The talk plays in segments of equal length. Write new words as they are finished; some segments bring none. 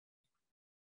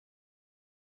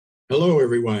Hello,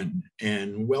 everyone,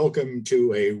 and welcome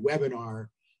to a webinar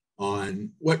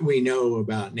on what we know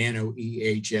about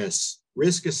NanoEHS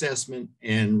risk assessment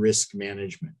and risk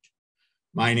management.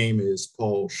 My name is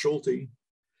Paul Schulte.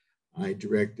 I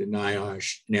direct the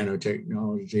NIOSH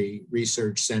Nanotechnology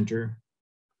Research Center,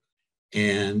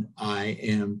 and I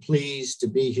am pleased to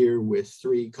be here with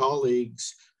three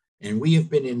colleagues, and we have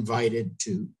been invited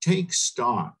to take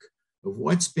stock of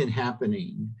what's been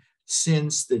happening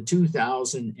since the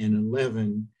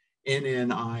 2011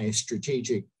 NNI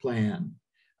strategic plan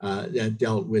that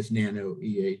dealt with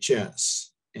NanoEHS.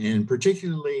 And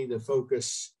particularly a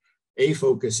focus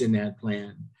in that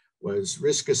plan was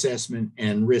risk assessment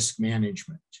and risk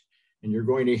management. And you're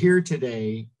going to hear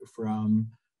today from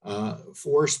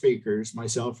four speakers,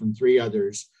 myself and three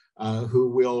others, who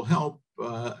will help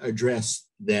address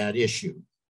that issue.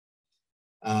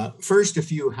 First, a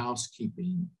few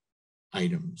housekeeping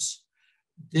items.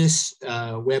 This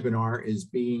webinar is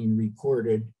being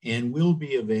recorded and will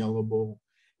be available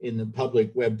in the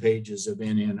public web pages of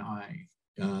NNI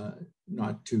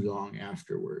not too long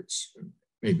afterwards,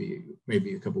 maybe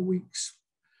a couple weeks.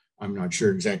 I'm not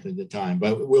sure exactly the time,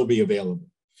 but it will be available.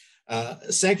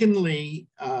 Secondly,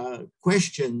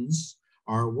 questions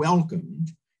are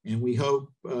welcomed, and we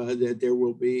hope that there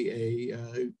will be a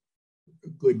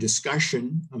good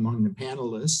discussion among the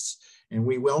panelists. And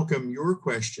we welcome your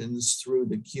questions through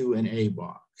the Q&A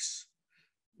box.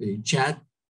 The chat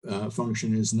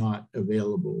function is not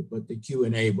available, but the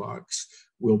Q&A box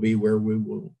will be where we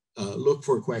will look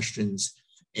for questions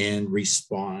and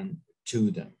respond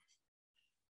to them.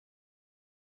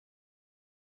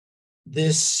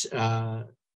 This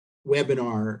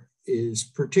webinar is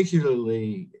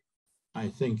particularly, I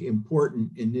think,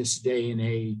 important in this day and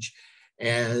age,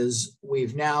 as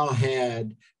we've now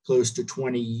had close to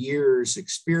 20 years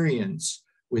experience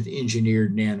with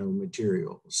engineered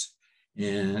nanomaterials.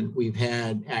 And we've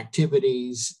had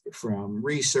activities from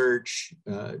research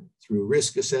through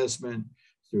risk assessment,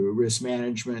 through risk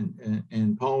management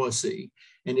and policy.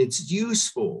 And it's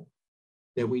useful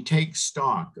that we take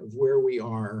stock of where we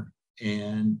are,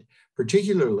 and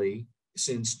particularly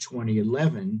since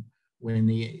 2011, when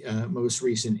the most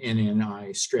recent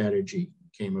NNI strategy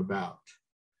came about.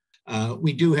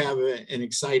 We do have an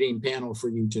exciting panel for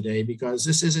you today because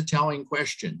this is a telling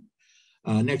question.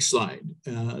 Next slide.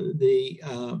 The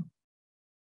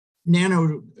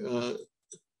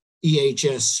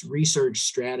NanoEHS research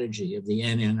strategy of the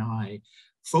NNI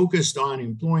focused on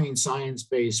employing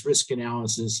science-based risk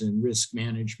analysis and risk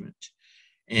management.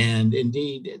 And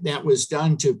indeed, that was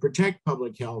done to protect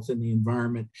public health and the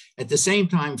environment, at the same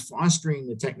time fostering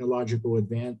the technological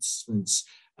advancements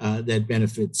that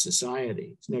benefit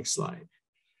society. Next slide.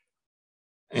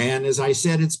 And as I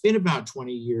said, it's been about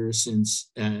 20 years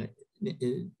since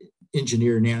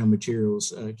engineered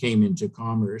nanomaterials came into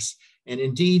commerce. And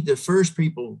indeed, the first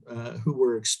people who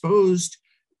were exposed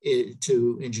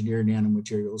to engineered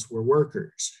nanomaterials were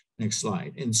workers. Next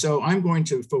slide. And so I'm going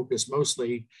to focus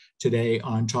mostly today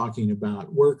on talking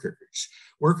about workers.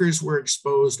 Workers were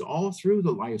exposed all through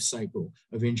the life cycle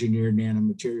of engineered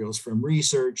nanomaterials, from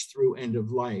research through end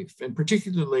of life, and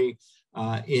particularly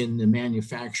in the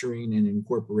manufacturing and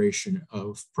incorporation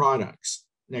of products.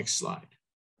 Next slide.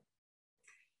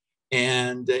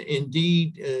 And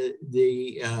indeed,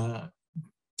 the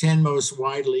 10 most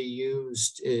widely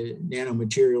used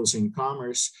nanomaterials in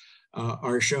commerce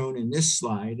are shown in this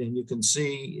slide. And you can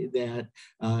see that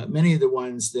many of the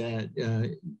ones that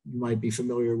you might be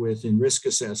familiar with in risk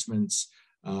assessments,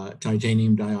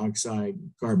 titanium dioxide,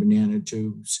 carbon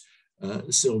nanotubes,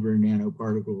 silver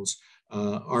nanoparticles,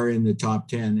 are in the top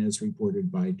 10 as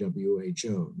reported by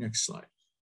WHO. Next slide.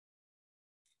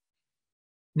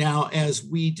 Now, as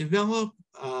we develop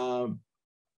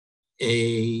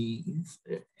a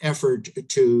effort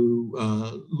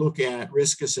to look at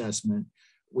risk assessment,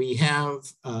 we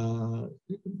have,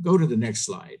 go to the next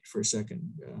slide for a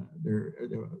second.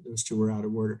 Those two were out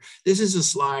of order. This is a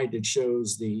slide that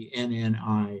shows the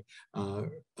NNI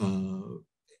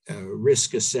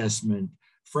risk assessment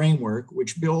framework,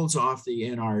 which builds off the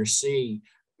NRC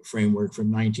framework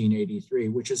from 1983,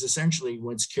 which is essentially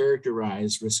what's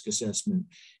characterized risk assessment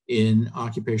in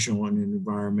occupational and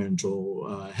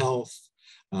environmental health,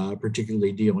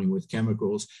 particularly dealing with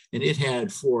chemicals. And it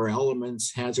had 4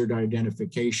 elements: hazard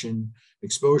identification,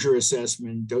 exposure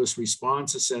assessment, dose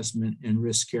response assessment, and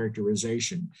risk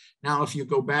characterization. Now, if you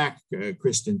go back,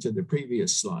 Kristen, to the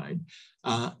previous slide,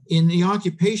 in the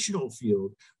occupational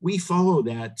field, we follow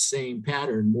that same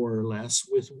pattern more or less,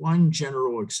 with one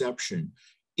general exception.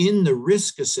 In the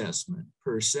risk assessment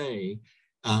per se,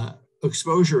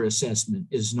 exposure assessment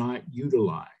is not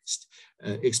utilized.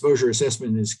 Exposure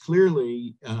assessment is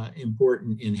clearly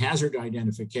important in hazard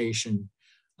identification,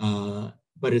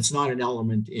 but it's not an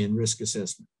element in risk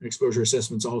assessment. Exposure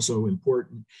assessment is also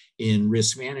important in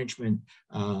risk management,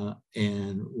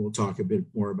 and we'll talk a bit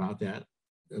more about that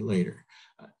later.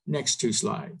 Next two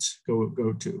slides,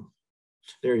 go to.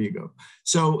 There you go.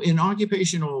 So in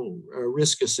occupational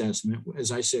risk assessment,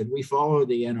 as I said, we follow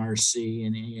the NRC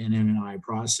and ANMI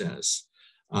process,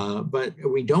 but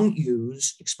we don't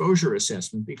use exposure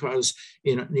assessment because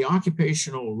in the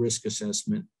occupational risk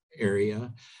assessment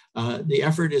area, the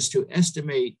effort is to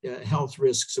estimate health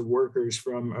risks of workers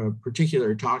from a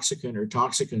particular toxicant or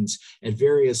toxicants at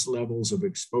various levels of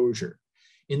exposure.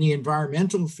 In the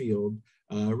environmental field,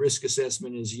 risk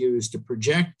assessment is used to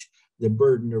project the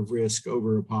burden of risk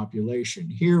over a population.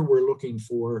 Here we're looking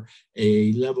for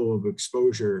a level of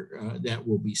exposure that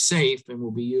will be safe and will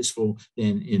be useful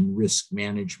then in risk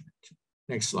management.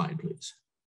 Next slide, please.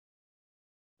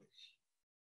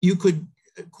 You could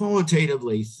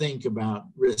qualitatively think about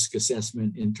risk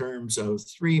assessment in terms of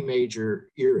three major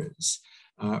eras.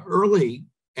 Early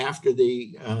after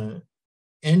the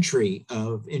entry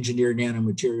of engineered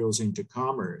nanomaterials into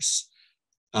commerce,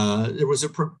 there was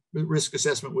risk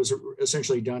assessment was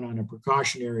essentially done on a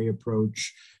precautionary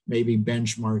approach, maybe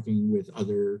benchmarking with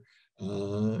other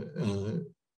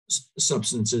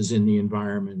substances in the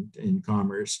environment in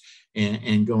commerce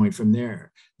and going from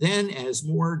there. Then as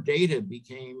more data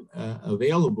became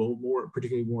available,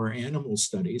 particularly more animal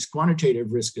studies,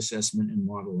 quantitative risk assessment and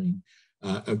modeling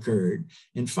occurred.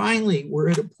 And finally, we're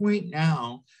at a point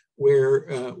now where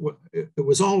it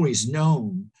was always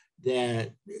known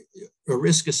that a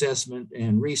risk assessment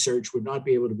and research would not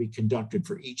be able to be conducted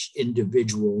for each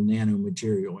individual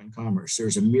nanomaterial in commerce.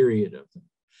 There's a myriad of them.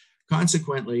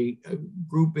 Consequently,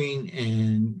 grouping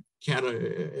and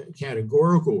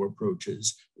categorical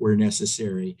approaches were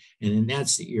necessary, and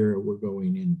that's the era we're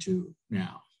going into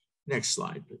now. Next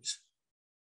slide, please.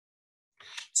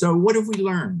 So what have we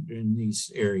learned in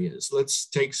these areas? Let's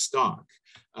take stock.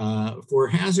 For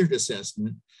hazard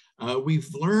assessment, we've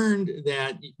learned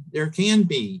that there can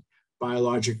be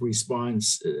biologic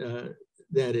response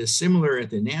that is similar at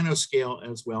the nanoscale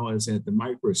as well as at the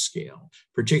microscale,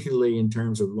 particularly in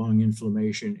terms of lung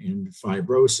inflammation and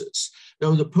fibrosis,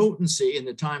 though the potency and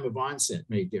the time of onset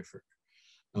may differ.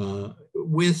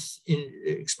 With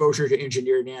exposure to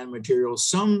engineered nanomaterials,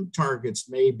 some targets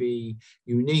may be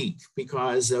unique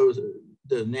because the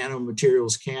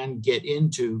nanomaterials can get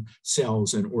into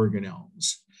cells and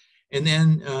organelles. And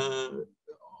then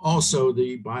also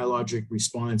the biologic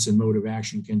response and mode of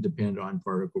action can depend on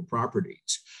particle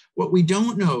properties. What we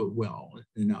don't know well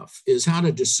enough is how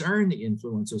to discern the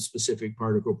influence of specific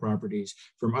particle properties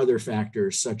from other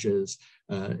factors such as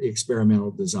experimental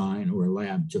design or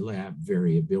lab-to-lab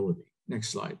variability. Next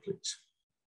slide, please.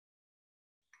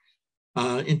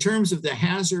 In terms of the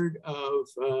hazard of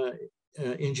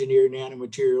engineered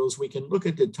nanomaterials, we can look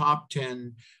at the top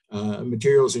 10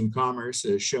 materials in commerce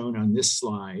as shown on this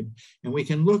slide, and we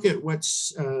can look at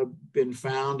what's been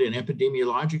found in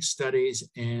epidemiologic studies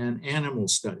and animal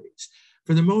studies.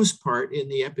 For the most part, in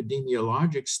the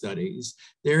epidemiologic studies,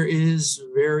 there is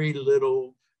very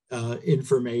little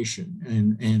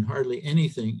information and hardly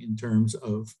anything in terms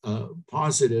of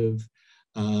positive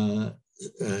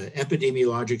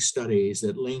epidemiologic studies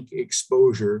that link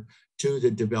exposure to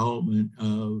the development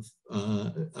of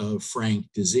frank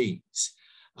disease.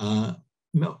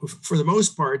 For the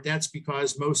most part, that's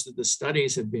because most of the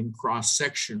studies have been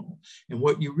cross-sectional. And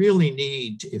what you really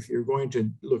need, if you're going to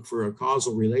look for a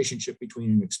causal relationship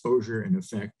between an exposure and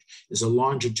effect, is a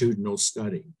longitudinal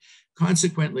study.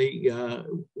 Consequently,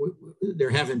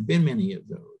 there haven't been many of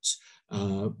those.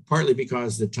 Partly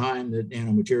because the time that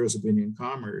nanomaterials have been in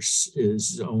commerce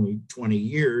is only 20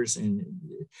 years, and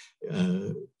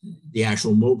the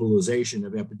actual mobilization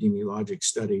of epidemiologic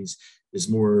studies is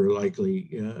more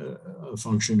likely a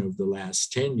function of the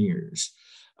last 10 years.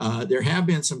 There have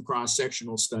been some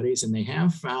cross-sectional studies, and they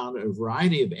have found a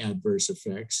variety of adverse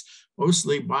effects,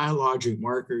 mostly biologic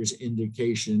markers,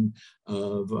 indication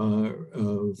of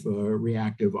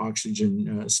reactive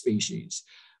oxygen species.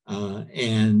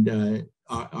 And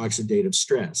oxidative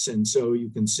stress. And so you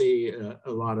can see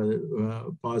a lot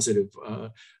of positive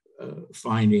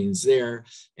findings there.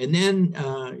 And then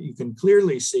you can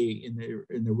clearly see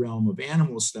in the realm of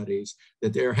animal studies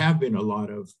that there have been a lot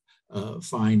of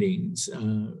findings,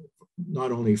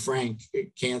 not only frank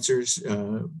cancers,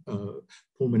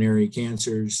 pulmonary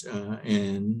cancers,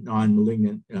 and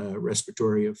non-malignant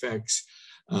respiratory effects,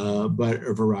 but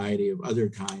a variety of other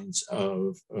kinds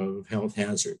of health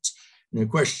hazards. And the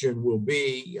question will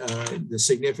be the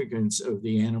significance of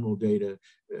the animal data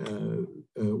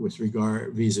with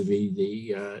regard vis-a-vis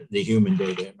the human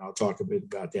data. And I'll talk a bit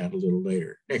about that a little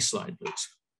later. Next slide, please.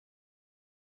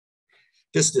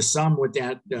 Just to sum what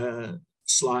that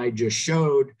slide just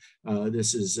showed,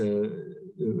 this is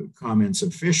the comments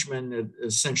of Fishman,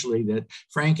 essentially that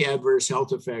frank adverse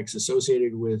health effects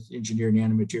associated with engineered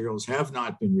nanomaterials have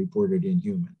not been reported in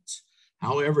humans.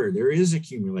 However, there is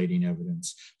accumulating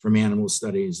evidence from animal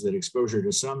studies that exposure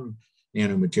to some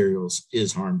nanomaterials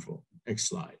is harmful. Next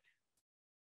slide.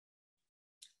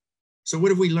 So what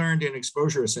have we learned in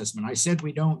exposure assessment? I said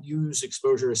we don't use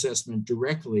exposure assessment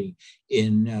directly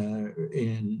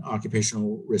in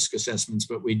occupational risk assessments,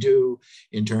 but we do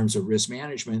in terms of risk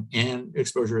management, and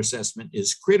exposure assessment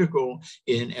is critical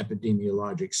in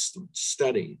epidemiologic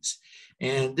studies.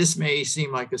 And this may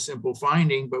seem like a simple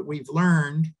finding, but we've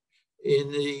learned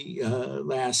in the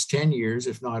last 10 years,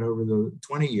 if not over the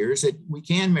 20 years, that we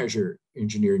can measure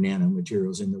engineered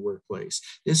nanomaterials in the workplace.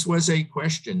 This was a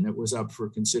question that was up for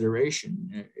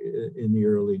consideration in the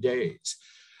early days.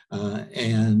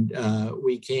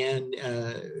 We can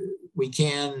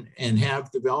and have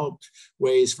developed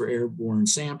ways for airborne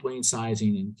sampling,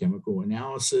 sizing, and chemical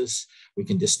analysis. We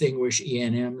can distinguish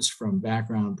ENMs from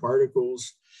background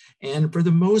particles. And for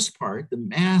the most part, the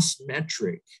mass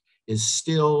metric is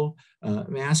still,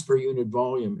 mass per unit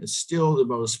volume is still the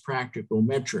most practical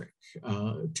metric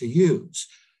to use.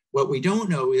 What we don't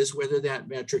know is whether that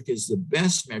metric is the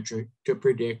best metric to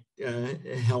predict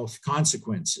health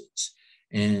consequences.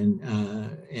 And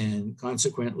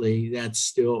consequently, that's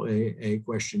still a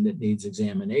question that needs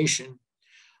examination.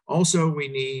 Also, we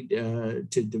need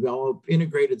to develop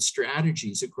integrated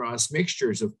strategies across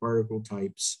mixtures of particle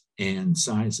types and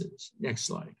sizes. Next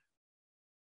slide.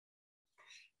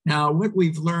 Now, what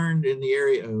we've learned in the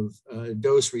area of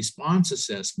dose response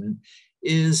assessment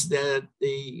is that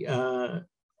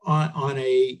on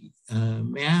a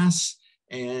mass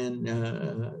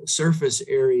and surface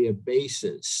area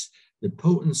basis, the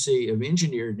potency of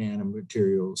engineered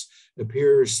nanomaterials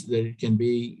appears that it can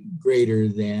be greater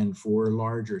than for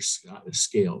larger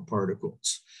scale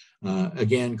particles.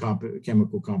 Again,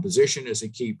 chemical composition is a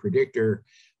key predictor.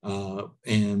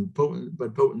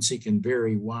 But potency can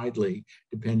vary widely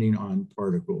depending on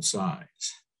particle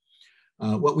size.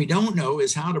 What we don't know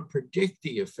is how to predict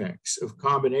the effects of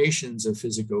combinations of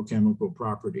physicochemical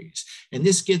properties. And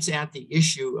this gets at the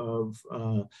issue of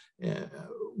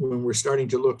when we're starting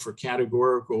to look for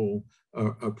categorical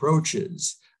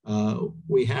approaches,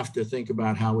 we have to think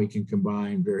about how we can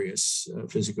combine various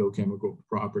physicochemical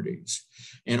properties.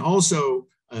 And also,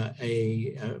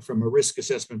 from a risk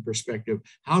assessment perspective,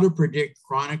 how to predict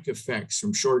chronic effects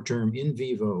from short-term in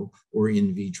vivo or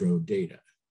in vitro data.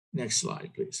 Next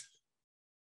slide, please.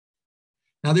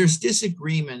 Now, there's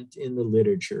disagreement in the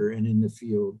literature and in the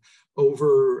field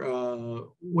over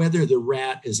whether the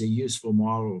rat is a useful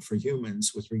model for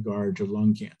humans with regard to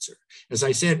lung cancer. As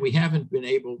I said, we haven't been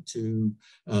able to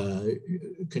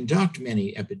conduct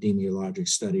many epidemiologic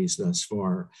studies thus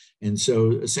far. And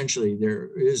so essentially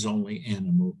there is only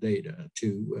animal data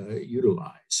to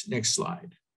utilize. Next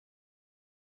slide.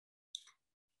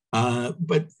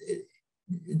 But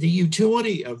the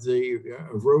utility of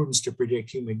rodents to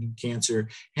predict human cancer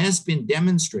has been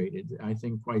demonstrated, I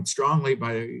think, quite strongly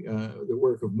by the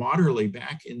work of Motterley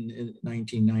back in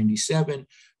 1997,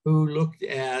 who looked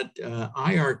at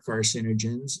IR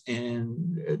carcinogens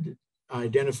and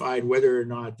identified whether or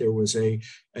not there was an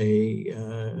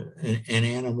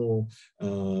animal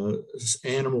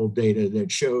data that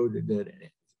showed that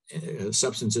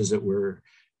substances that were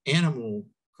animal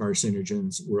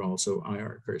carcinogens were also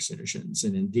IR carcinogens.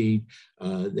 And indeed,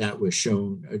 that was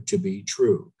shown to be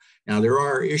true. Now, there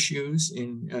are issues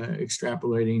in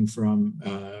extrapolating from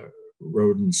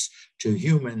rodents to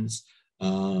humans,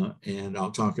 and I'll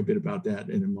talk a bit about that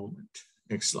in a moment.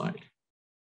 Next slide.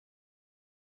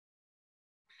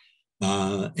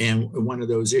 And one of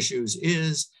those issues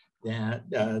is that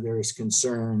there is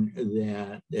concern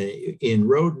that in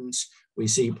rodents, we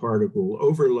see particle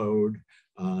overload.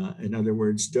 In other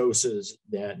words, doses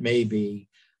that may be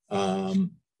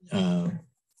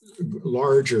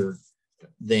larger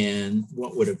than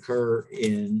what would occur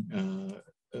in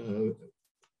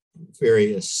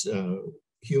various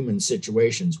human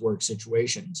situations, work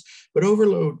situations. But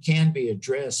overload can be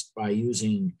addressed by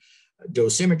using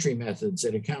dosimetry methods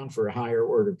that account for a higher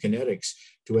order kinetics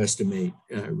to estimate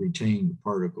retained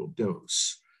particle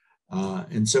dose.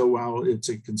 And so while it's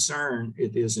a concern,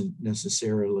 it isn't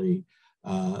necessarily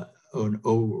an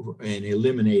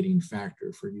eliminating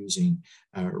factor for using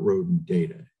rodent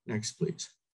data. Next, please.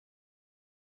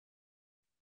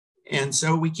 And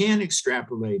so we can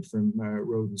extrapolate from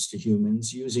rodents to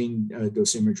humans using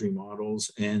dosimetry models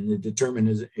and the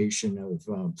determination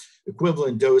of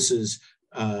equivalent doses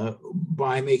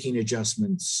by making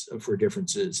adjustments for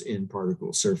differences in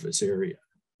particle surface area.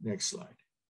 Next slide.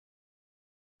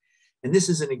 And this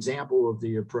is an example of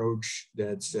the approach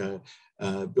that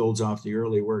builds off the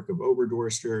early work of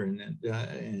Oberdorster and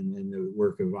the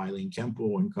work of Eileen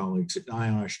Kempel and colleagues at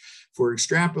NIOSH for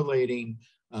extrapolating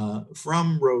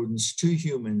from rodents to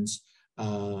humans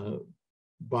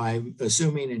by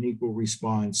assuming an equal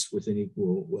response with an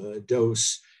equal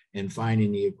dose and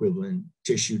finding the equivalent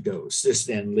tissue dose. This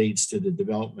then leads to the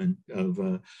development of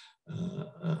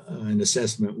an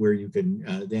assessment where you can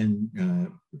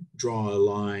then draw a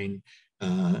line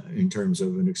in terms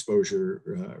of an exposure,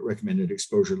 recommended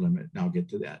exposure limit. And I'll get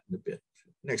to that in a bit.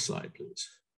 Next slide, please.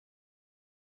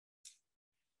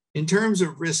 In terms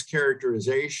of risk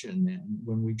characterization, then,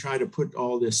 when we try to put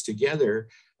all this together,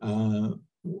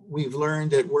 we've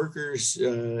learned that workers,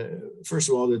 first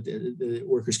of all, that the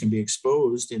workers can be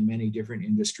exposed in many different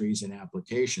industries and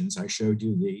applications. I showed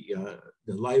you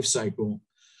the life cycle.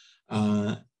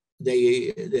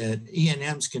 That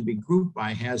ENMs can be grouped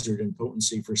by hazard and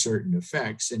potency for certain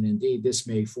effects. And indeed, this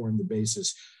may form the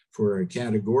basis for a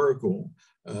categorical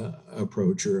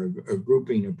approach or a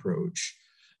grouping approach.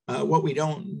 What we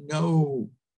don't know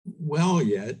well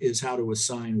yet is how to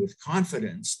assign with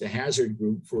confidence the hazard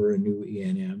group for a new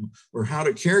ENM, or how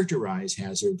to characterize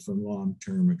hazard from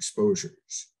long-term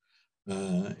exposures.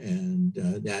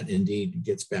 That indeed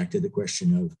gets back to the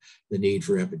question of the need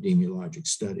for epidemiologic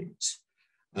studies.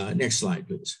 Next slide,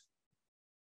 please.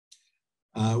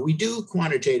 We do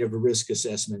quantitative risk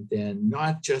assessment then,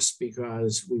 not just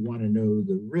because we want to know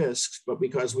the risks, but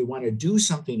because we want to do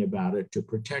something about it to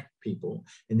protect people,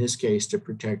 in this case, to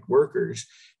protect workers,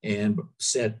 and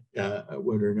set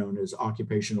what are known as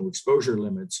occupational exposure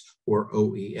limits, or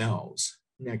OELs.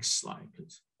 Next slide,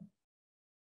 please.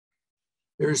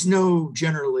 There's no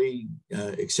generally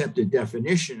accepted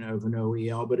definition of an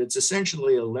OEL, but it's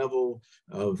essentially a level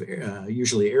of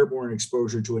usually airborne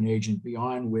exposure to an agent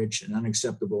beyond which an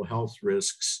unacceptable health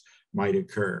risks might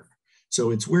occur. So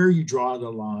it's where you draw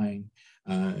the line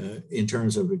in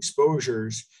terms of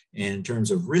exposures and in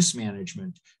terms of risk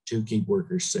management to keep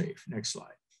workers safe. Next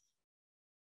slide.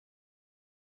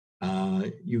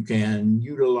 You can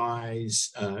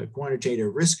utilize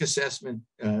quantitative risk assessment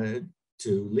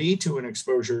to lead to an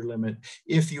exposure limit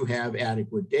if you have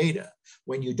adequate data.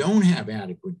 When you don't have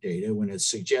adequate data, when it's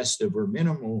suggestive or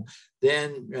minimal,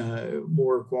 then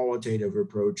more qualitative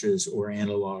approaches or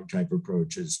analog type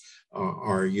approaches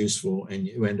are useful, and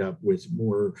you end up with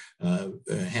more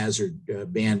hazard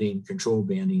banding, control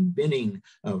banding, binning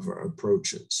of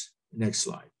approaches. Next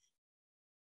slide.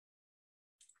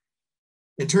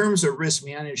 In terms of risk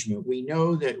management, we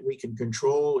know that we can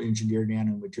control engineered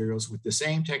nanomaterials with the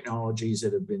same technologies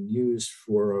that have been used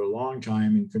for a long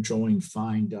time in controlling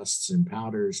fine dusts and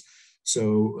powders.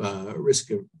 So a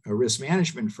risk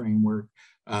management framework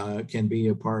can be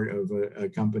a part of a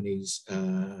company's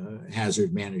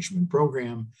hazard management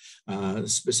program.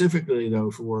 Specifically, though,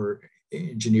 for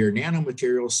engineered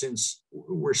nanomaterials, since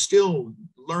we're still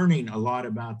learning a lot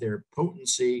about their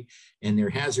potency and their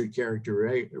hazard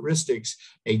characteristics,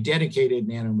 a dedicated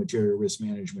nanomaterial risk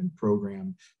management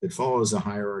program that follows a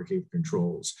hierarchy of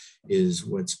controls is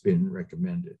what's been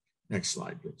recommended. Next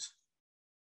slide, please.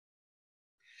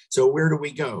 So where do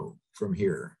we go from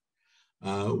here?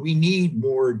 We need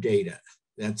more data.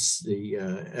 That's the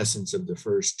essence of the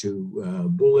first two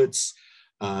bullets.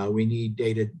 We need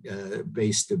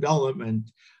data-based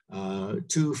development.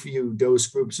 Too few dose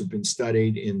groups have been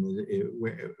studied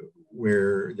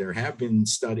where there have been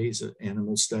studies,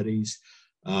 animal studies.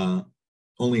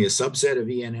 Only a subset of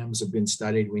ENMs have been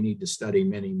studied. We need to study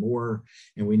many more,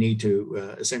 and we need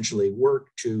to essentially work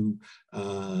to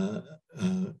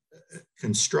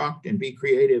construct and be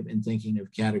creative in thinking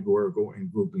of categorical and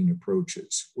grouping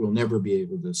approaches. We'll never be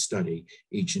able to study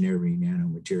each and every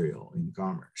nanomaterial in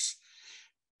commerce.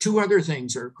 Two other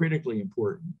things are critically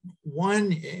important.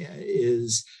 One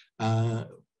is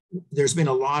there's been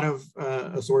a lot of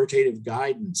authoritative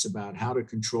guidance about how to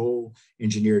control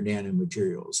engineered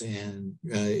nanomaterials. And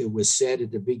it was said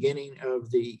at the beginning of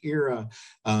the era,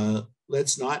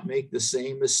 let's not make the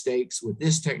same mistakes with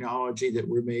this technology that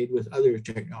were made with other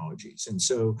technologies. And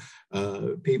so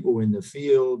people in the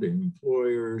field,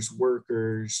 employers,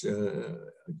 workers,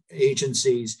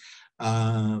 agencies,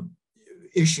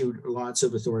 issued lots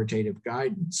of authoritative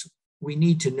guidance. We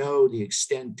need to know the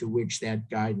extent to which that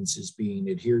guidance is being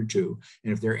adhered to,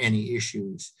 and if there are any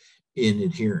issues in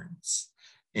adherence.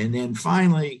 And then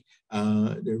finally,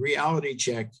 The reality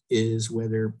check is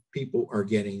whether people are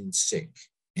getting sick.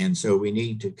 And so we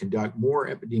need to conduct more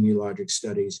epidemiologic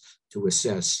studies to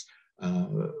assess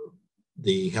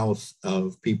the health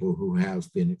of people who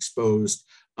have been exposed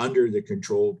under the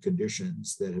controlled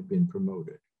conditions that have been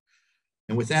promoted.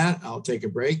 And with that, I'll take a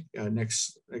break.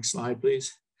 Next slide,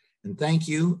 please. And thank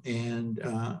you. And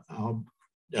I'll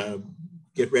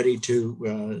get ready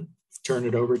to turn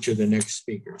it over to the next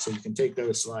speaker. So you can take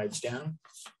those slides down.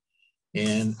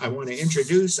 And I want to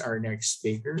introduce our next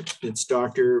speaker. It's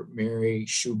Dr. Mary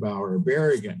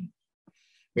Schubauer-Berrigan.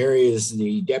 Mary is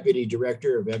the Deputy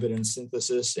Director of Evidence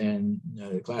Synthesis and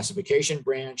Classification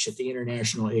Branch at the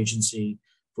International Agency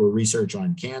for Research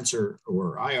on Cancer,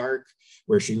 or IARC,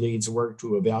 where she leads work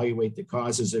to evaluate the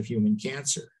causes of human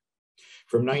cancer.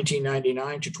 From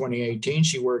 1999 to 2018,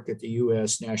 she worked at the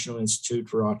U.S. National Institute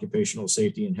for Occupational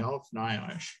Safety and Health,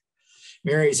 NIOSH.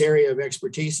 Mary's area of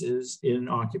expertise is in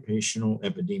occupational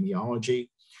epidemiology,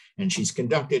 and she's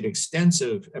conducted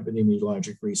extensive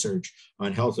epidemiologic research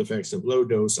on health effects of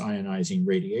low-dose ionizing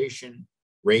radiation,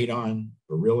 radon,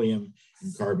 beryllium,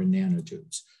 and carbon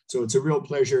nanotubes. So it's a real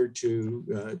pleasure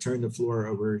to turn the floor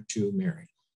over to Mary.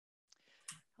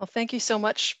 Well, thank you so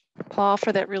much, Paul,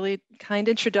 for that really kind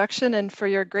introduction and for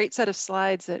your great set of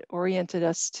slides that oriented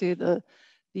us to the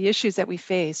issues that we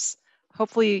face.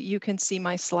 Hopefully you can see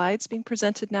my slides being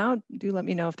presented now. Do let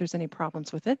me know if there's any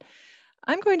problems with it.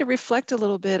 I'm going to reflect a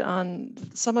little bit on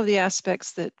some of the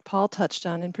aspects that Paul touched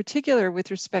on, in particular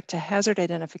with respect to hazard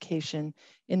identification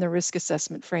in the risk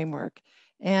assessment framework.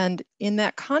 And in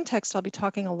that context, I'll be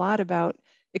talking a lot about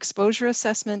exposure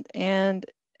assessment and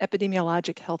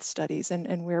epidemiologic health studies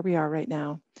and where we are right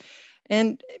now.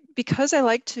 And because I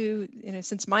like to,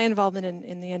 since my involvement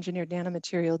in the engineered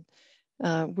nanomaterial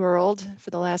world for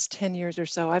the last 10 years or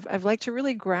so, I've liked to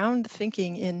really ground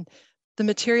thinking in the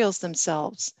materials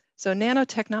themselves. So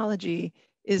nanotechnology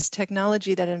is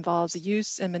technology that involves the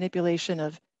use and manipulation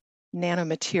of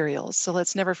nanomaterials. So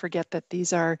let's never forget that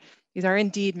these are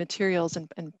indeed materials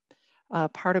and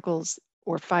particles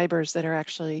or fibers that are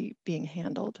actually being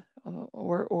handled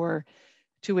or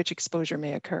to which exposure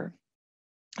may occur.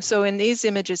 So in these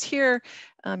images here,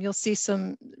 you'll see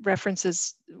some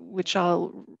references which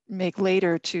I'll make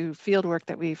later to field work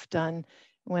that we've done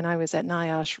when I was at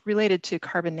NIOSH related to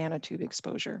carbon nanotube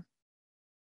exposure.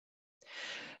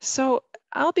 So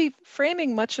I'll be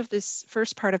framing much of this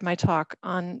first part of my talk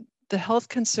on the health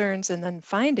concerns and then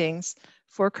findings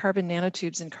for carbon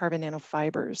nanotubes and carbon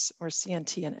nanofibers, or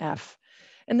CNT and F.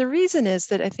 And the reason is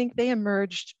that I think they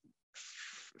emerged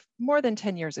more than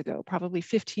 10 years ago, probably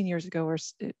 15 years ago, or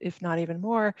if not even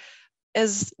more,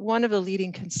 as one of the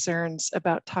leading concerns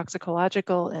about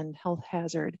toxicological and health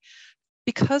hazard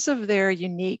because of their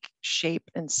unique shape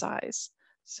and size.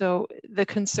 So the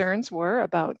concerns were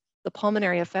about the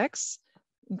pulmonary effects,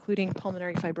 including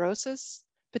pulmonary fibrosis,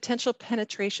 potential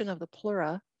penetration of the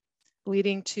pleura,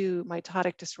 leading to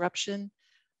mitotic disruption,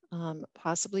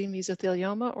 possibly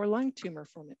mesothelioma or lung tumor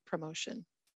promotion.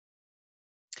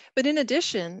 But in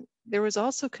addition, there was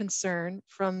also concern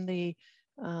from the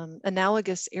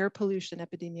analogous air pollution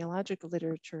epidemiological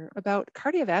literature about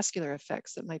cardiovascular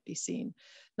effects that might be seen,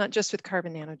 not just with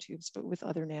carbon nanotubes, but with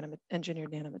other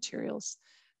engineered nanomaterials.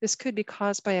 This could be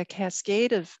caused by a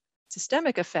cascade of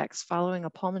systemic effects following a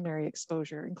pulmonary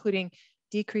exposure, including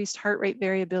decreased heart rate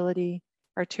variability,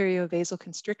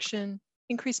 arteriovasal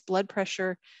increased blood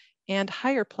pressure, and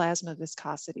higher plasma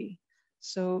viscosity.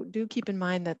 So do keep in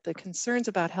mind that the concerns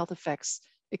about health effects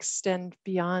extend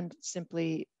beyond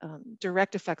simply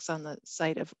direct effects on the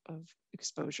site of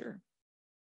exposure.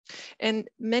 And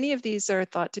many of these are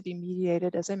thought to be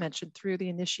mediated, as I mentioned, through the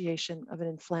initiation of an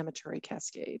inflammatory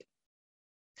cascade.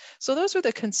 So those were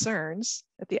the concerns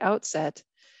at the outset.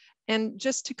 And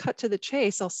just to cut to the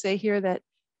chase, I'll say here that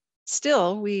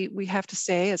still, we have to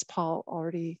say, as Paul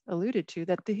already alluded to,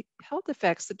 that the health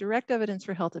effects, the direct evidence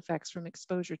for health effects from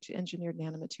exposure to engineered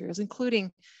nanomaterials,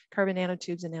 including carbon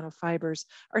nanotubes and nanofibers,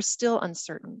 are still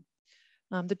uncertain.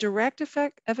 The direct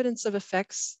evidence of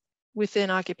effects within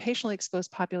occupationally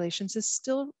exposed populations is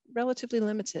still relatively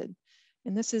limited.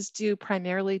 And this is due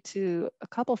primarily to a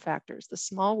couple factors: the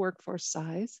small workforce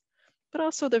size, but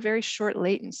also the very short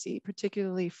latency,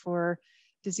 particularly for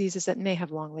diseases that may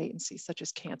have long latency, such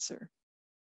as cancer.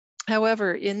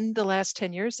 However, in the last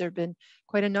 10 years, there have been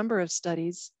quite a number of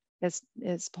studies, as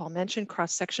Paul mentioned,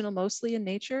 cross-sectional mostly in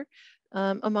nature,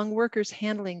 among workers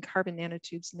handling carbon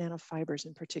nanotubes, nanofibers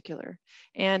in particular.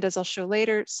 And as I'll show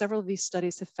later, several of these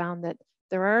studies have found that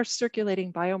there are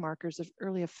circulating biomarkers of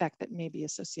early effect that may be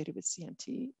associated with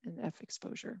CNT and F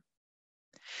exposure.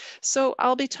 So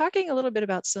I'll be talking a little bit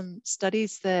about some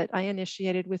studies that I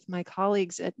initiated with my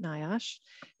colleagues at NIOSH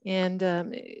and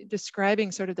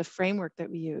describing sort of the framework that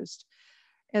we used.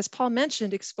 As Paul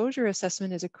mentioned, exposure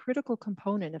assessment is a critical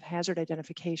component of hazard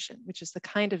identification, which is the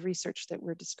kind of research that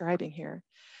we're describing here.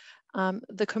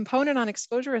 The component on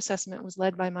exposure assessment was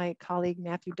led by my colleague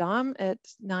Matthew Dahm at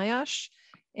NIOSH,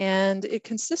 and it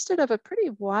consisted of a pretty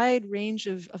wide range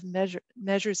of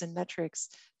measures and metrics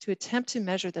to attempt to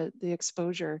measure the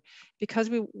exposure, because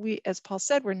we, as Paul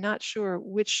said, we're not sure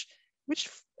which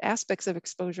aspects of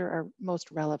exposure are most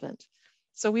relevant.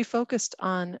 So we focused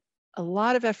on a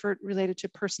lot of effort related to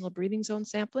personal breathing zone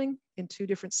sampling in 2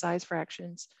 different size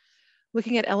fractions,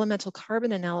 looking at elemental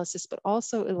carbon analysis, but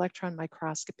also electron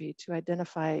microscopy to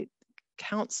identify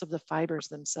counts of the fibers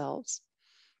themselves,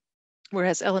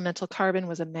 whereas elemental carbon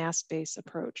was a mass-based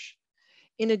approach.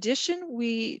 In addition,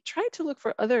 we tried to look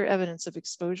for other evidence of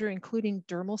exposure, including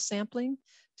dermal sampling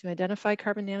to identify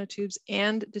carbon nanotubes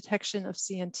and detection of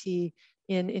CNT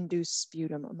in induced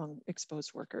sputum among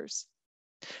exposed workers.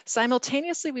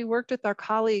 Simultaneously, we worked with our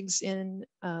colleagues in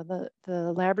the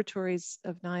laboratories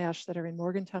of NIOSH that are in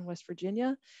Morgantown, West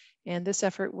Virginia. And this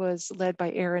effort was led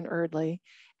by Aaron Erdley.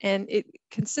 And it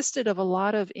consisted of a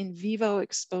lot of in vivo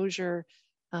exposure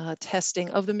testing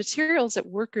of the materials that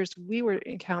workers we were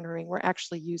encountering were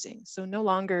actually using. So no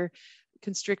longer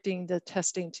constricting the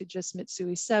testing to just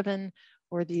Mitsui 7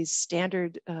 or these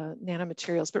standard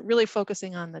nanomaterials, but really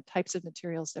focusing on the types of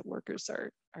materials that workers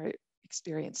are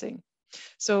experiencing.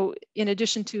 So in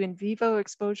addition to in vivo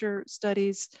exposure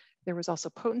studies, there was also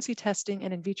potency testing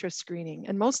and in vitro screening.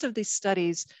 And most of these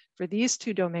studies for these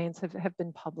 2 domains have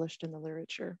been published in the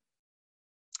literature.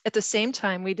 At the same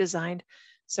time, we designed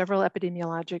several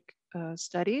epidemiologic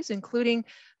studies, including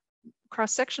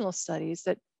cross-sectional studies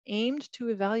that aimed to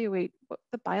evaluate what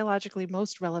the biologically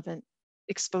most relevant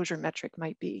exposure metric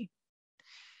might be.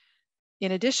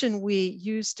 In addition, we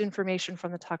used information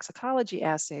from the toxicology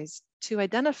assays to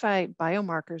identify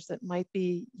biomarkers that might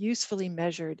be usefully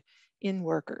measured in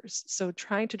workers. So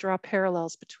trying to draw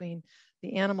parallels between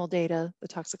the animal data, the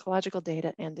toxicological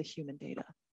data, and the human data.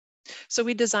 So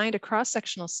we designed a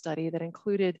cross-sectional study that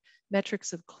included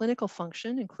metrics of clinical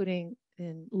function, including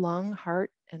in lung,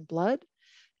 heart, and blood,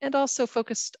 and also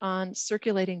focused on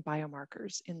circulating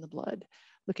biomarkers in the blood,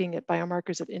 looking at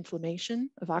biomarkers of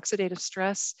inflammation, of oxidative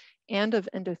stress, and of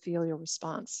endothelial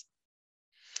response.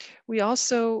 We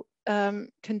also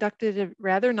conducted a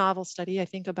rather novel study, I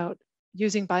think, about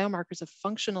using biomarkers of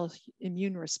functional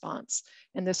immune response.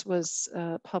 And this was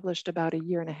published about 1.5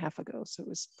 years ago. So it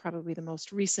was probably the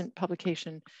most recent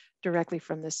publication directly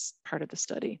from this part of the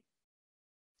study.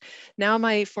 Now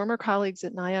my former colleagues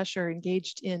at NIOSH are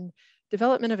engaged in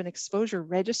development of an exposure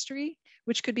registry,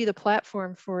 which could be the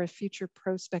platform for a future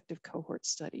prospective cohort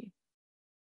study.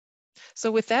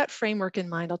 So with that framework in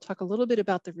mind, I'll talk a little bit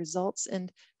about the results and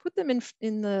put them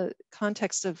in the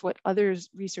context of what other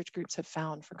research groups have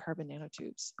found for carbon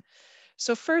nanotubes.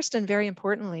 So first, and very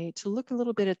importantly, to look a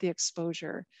little bit at the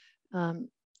exposure.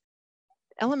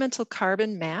 Elemental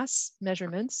carbon mass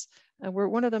measurements were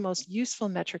one of the most useful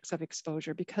metrics of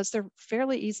exposure because they're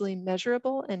fairly easily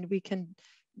measurable, and we can,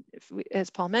 as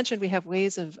Paul mentioned, we have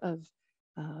ways of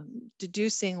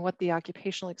deducing what the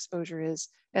occupational exposure is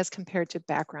as compared to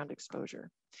background exposure.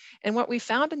 And what we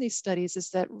found in these studies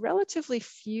is that relatively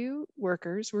few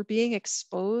workers were being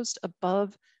exposed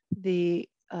above the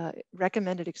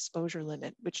recommended exposure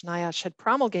limit, which NIOSH had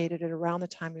promulgated at around the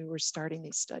time we were starting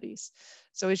these studies.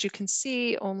 So as you can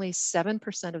see, only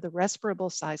 7% of the respirable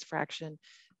size fraction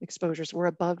exposures were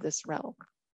above this REL.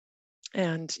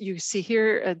 And you see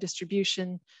here a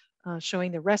distribution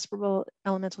showing the respirable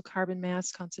elemental carbon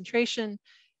mass concentration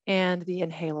and the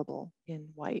inhalable in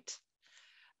white.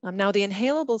 Now the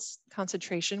inhalable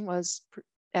concentration was,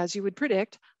 as you would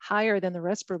predict, higher than the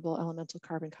respirable elemental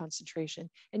carbon concentration.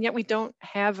 And yet we don't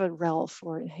have a REL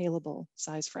for inhalable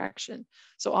size fraction.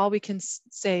 So all we can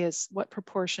say is what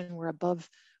proportion were above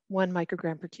 1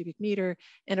 microgram per cubic meter.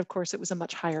 And of course, it was a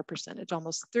much higher percentage,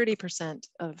 almost 30%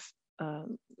 of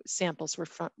samples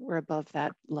were above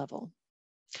that level.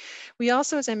 We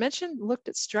also, as I mentioned, looked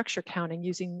at structure counting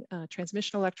using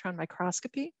transmission electron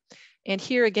microscopy. And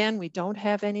here again, we don't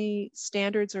have any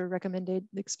standards or recommended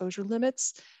exposure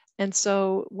limits. And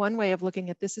so one way of looking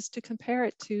at this is to compare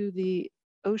it to the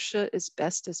OSHA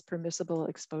asbestos permissible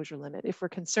exposure limit, if we're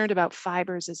concerned about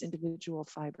fibers as individual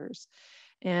fibers.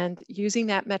 And using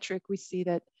that metric, we see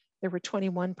that there were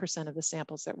 21% of the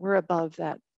samples that were above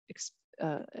that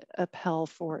upheld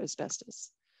for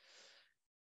asbestos.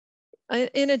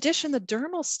 In addition, the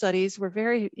dermal studies were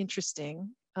very interesting.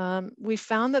 we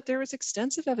found that there was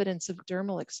extensive evidence of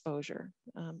dermal exposure.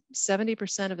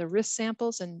 70% of the wrist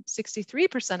samples and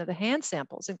 63% of the hand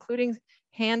samples, including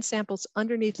hand samples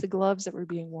underneath the gloves that were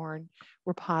being worn,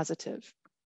 were positive.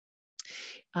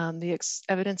 The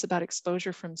evidence about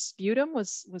exposure from sputum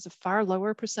was a far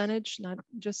lower percentage, not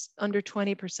just under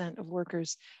 20% of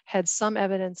workers had some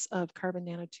evidence of carbon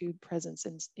nanotube presence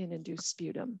in induced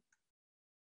sputum.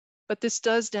 But this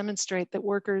does demonstrate that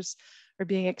workers are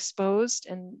being exposed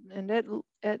and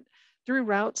through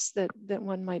routes that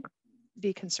one might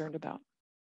be concerned about.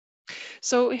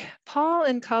 So Paul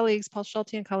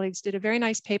Schulte and colleagues did a very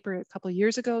nice paper a couple of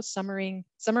years ago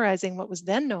summarizing what was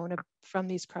then known from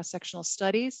these cross-sectional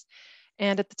studies.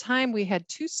 And at the time, we had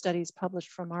 2 studies published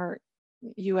from our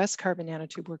US carbon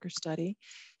nanotube worker study.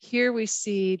 Here we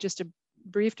see just a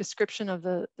brief description of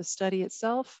the study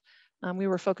itself. We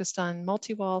were focused on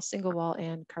multi-wall, single wall,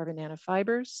 and carbon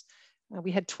nanofibers.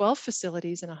 We had 12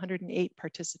 facilities and 108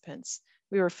 participants.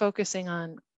 We were focusing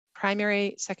on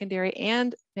primary, secondary,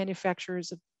 and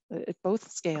manufacturers at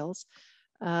both scales,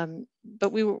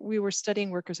 but we were studying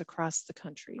workers across the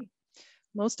country.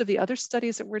 Most of the other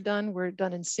studies that were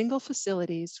done in single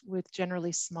facilities with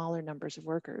generally smaller numbers of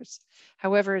workers.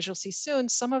 However, as you'll see soon,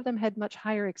 some of them had much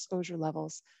higher exposure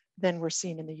levels than were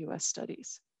seen in the US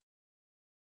studies.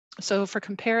 So for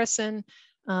comparison,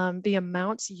 the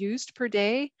amounts used per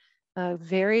day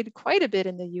varied quite a bit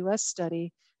in the US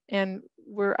study and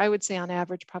were, I would say on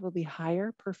average, probably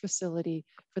higher per facility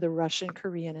for the Russian,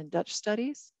 Korean, and Dutch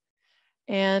studies.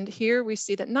 And here we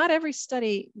see that not every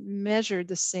study measured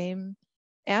the same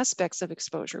aspects of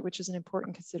exposure, which is an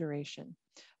important consideration.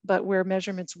 But where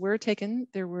measurements were taken,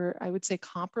 there were, I would say,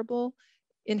 comparable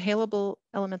inhalable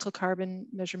elemental carbon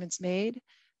measurements made.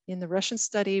 In the Russian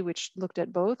study, which looked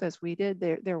at both, as we did,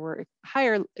 there were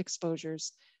higher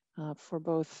exposures for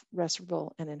both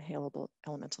respirable and inhalable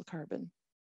elemental carbon.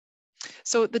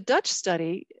 So the Dutch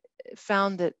study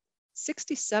found that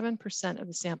 67% of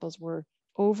the samples were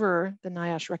over the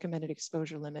NIOSH recommended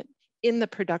exposure limit in the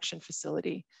production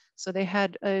facility. So they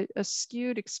had a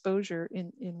skewed exposure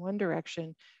in one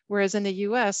direction, whereas in the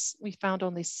US, we found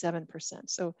only 7%.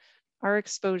 So our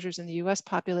exposures in the US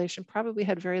population probably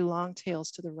had very long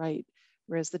tails to the right,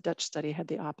 whereas the Dutch study had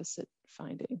the opposite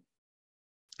finding.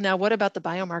 Now, what about the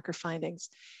biomarker findings?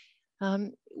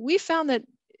 We found that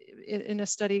in a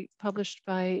study published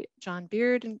by John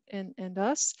Beard and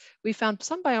us, we found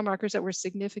some biomarkers that were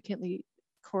significantly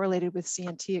correlated with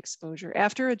CNT exposure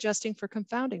after adjusting for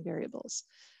confounding variables,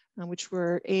 which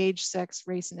were age, sex,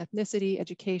 race, and ethnicity,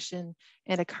 education,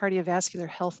 and a cardiovascular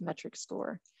health metric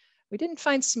score. We didn't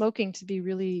find smoking to be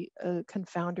really a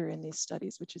confounder in these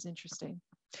studies, which is interesting.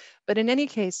 But in any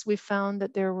case, we found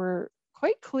that there were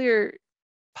quite clear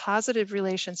positive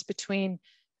relations between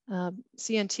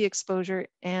CNT exposure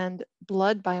and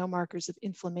blood biomarkers of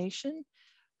inflammation,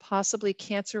 possibly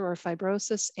cancer or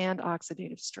fibrosis, and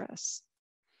oxidative stress.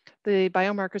 The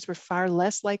biomarkers were far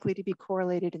less likely to be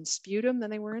correlated in sputum than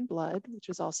they were in blood, which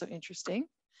is also interesting.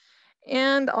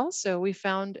 And also we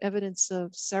found evidence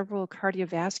of several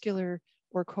cardiovascular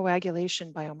or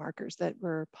coagulation biomarkers that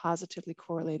were positively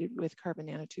correlated with carbon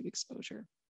nanotube exposure.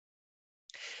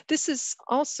 This is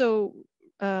also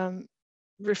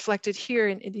reflected here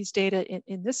in these data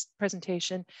in this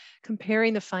presentation,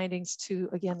 comparing the findings to,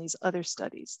 again, these other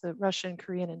studies, the Russian,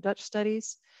 Korean, and Dutch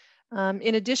studies.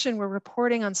 In addition, we're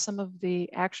reporting on some of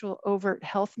the actual overt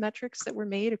health metrics that were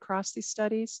made across these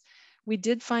studies. We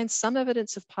did find some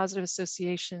evidence of positive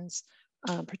associations,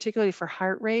 particularly for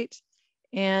heart rate,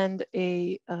 and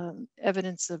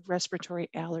evidence of respiratory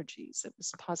allergies that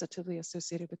was positively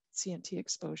associated with CNT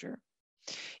exposure.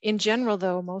 In general,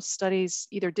 though, most studies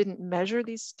either didn't measure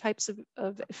these types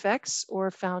of effects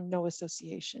or found no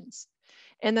associations.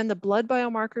 And then the blood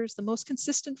biomarkers, the most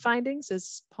consistent findings,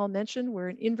 as Paul mentioned, were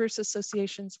in inverse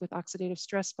associations with oxidative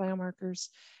stress biomarkers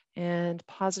and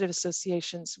positive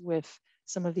associations with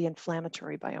some of the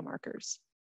inflammatory biomarkers.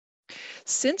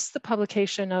 Since the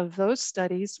publication of those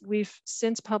studies, we've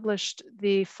since published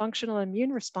the functional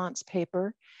immune response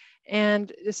paper.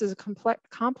 And this is a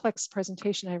complex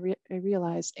presentation, I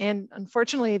realize. And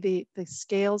unfortunately, the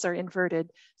scales are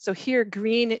inverted. So here,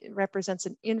 green represents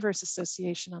an inverse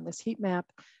association on this heat map,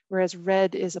 whereas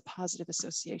red is a positive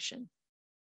association.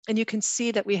 And you can see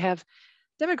that we have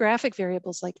demographic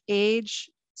variables like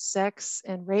age, sex,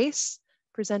 and race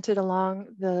presented along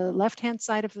the left-hand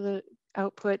side of the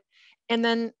output, and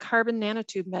then carbon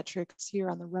nanotube metrics here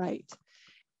on the right.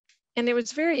 And it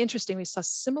was very interesting. We saw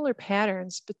similar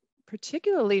patterns, but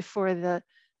particularly for the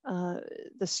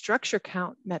structure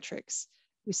count metrics.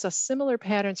 We saw similar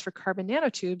patterns for carbon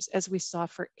nanotubes as we saw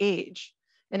for age.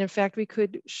 And in fact, we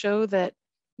could show that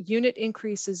unit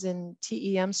increases in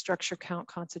TEM structure count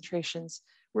concentrations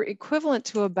were equivalent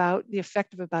to about the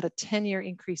effect of about a 10-year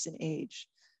increase in age.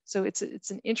 So it's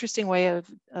an interesting way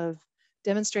of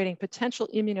demonstrating potential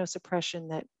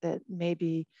immunosuppression that may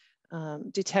be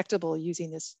detectable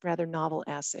using this rather novel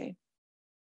assay.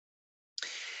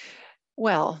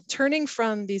 Well, turning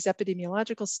from these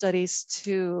epidemiological studies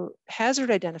to hazard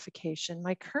identification,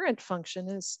 my current function,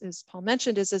 as Paul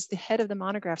mentioned, is as the head of the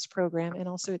monographs program and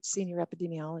also its senior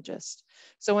epidemiologist.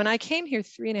 So when I came here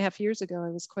 3.5 years ago, I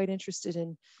was quite interested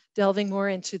in delving more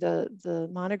into the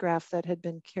monograph that had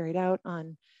been carried out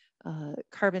on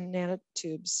carbon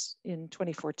nanotubes in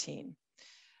 2014.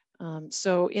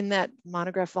 So in that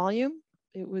monograph volume,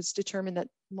 it was determined that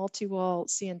multi-wall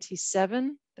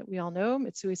CNT7, that we all know,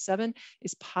 Mitsui-7,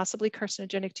 is possibly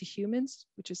carcinogenic to humans,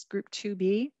 which is group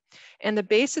 2B. And the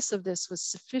basis of this was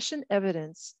sufficient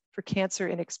evidence for cancer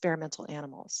in experimental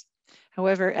animals.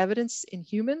 However, evidence in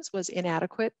humans was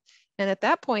inadequate. And at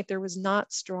that point, there was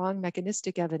not strong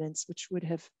mechanistic evidence, which would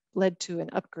have led to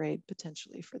an upgrade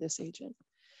potentially for this agent.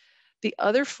 The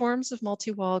other forms of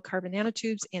multi-wall carbon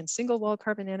nanotubes and single-wall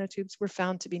carbon nanotubes were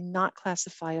found to be not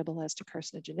classifiable as to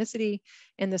carcinogenicity,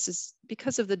 and this is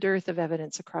because of the dearth of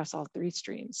evidence across all three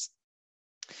streams.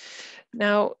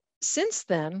 Now, since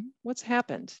then, what's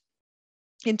happened?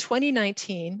 In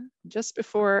 2019, just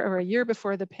before or a year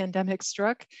before the pandemic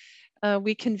struck,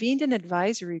 we convened an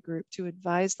advisory group to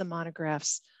advise the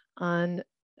monographs on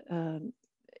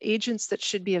agents that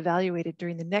should be evaluated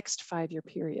during the next 5-year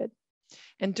period.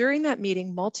 And during that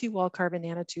meeting, multi-wall carbon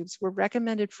nanotubes were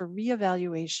recommended for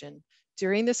reevaluation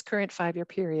during this current 5-year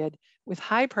period with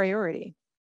high priority.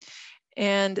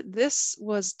 And this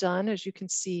was done, as you can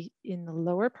see in the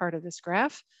lower part of this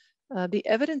graph. The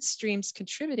evidence streams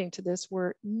contributing to this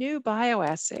were new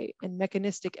bioassay and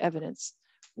mechanistic evidence,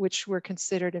 which were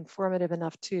considered informative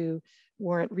enough to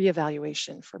warrant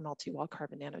reevaluation for multi-wall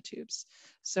carbon nanotubes.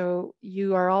 So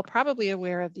you are all probably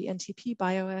aware of the NTP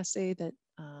bioassay that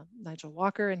Nigel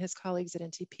Walker and his colleagues at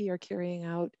NTP are carrying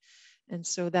out. And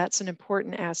so that's an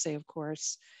important assay, of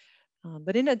course.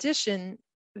 But in addition,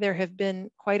 there have been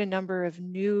quite a number of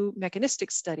new mechanistic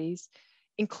studies,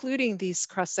 including these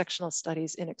cross-sectional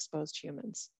studies in exposed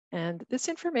humans. And this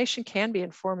information can be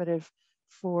informative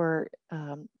for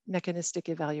mechanistic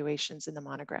evaluations in the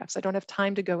monographs. I don't have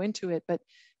time to go into it, but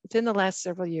within the last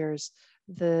several years,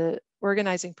 the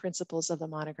organizing principles of the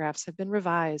monographs have been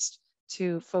revised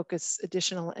to focus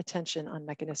additional attention on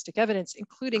mechanistic evidence,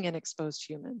 including in exposed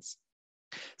humans.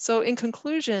 So in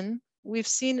conclusion, we've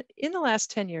seen in the last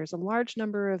 10 years, a large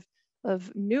number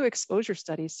of new exposure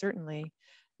studies, certainly,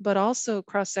 but also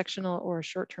cross-sectional or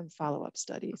short-term follow-up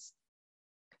studies.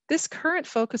 This current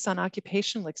focus on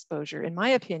occupational exposure, in my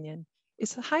opinion,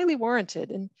 is highly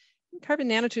warranted, and carbon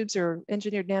nanotubes or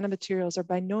engineered nanomaterials are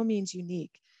by no means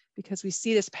unique, because we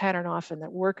see this pattern often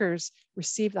that workers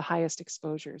receive the highest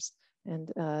exposures,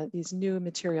 and these new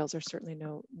materials are certainly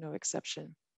no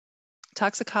exception.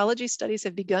 Toxicology studies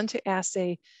have begun to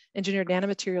assay engineered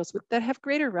nanomaterials that have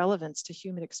greater relevance to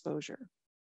human exposure.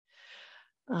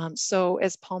 So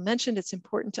as Paul mentioned, it's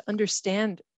important to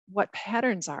understand what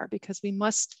patterns are, because we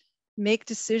must make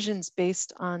decisions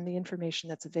based on the information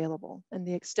that's available, and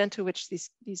the extent to which these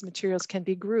materials can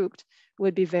be grouped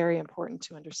would be very important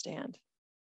to understand.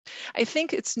 I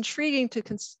think it's intriguing to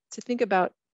think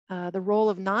about the role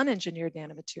of non-engineered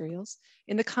nanomaterials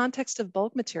in the context of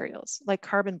bulk materials like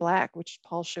carbon black, which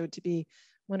Paul showed to be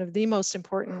one of the most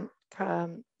important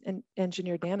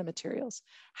engineered nanomaterials.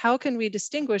 How can we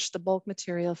distinguish the bulk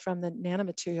material from the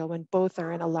nanomaterial when both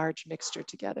are in a large mixture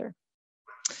together?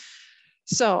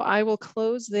 So I will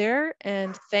close there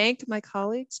and thank my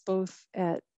colleagues both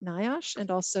at NIOSH and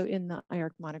also in the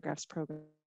IARC Monographs program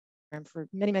for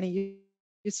many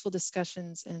useful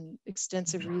discussions and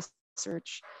extensive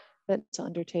research that to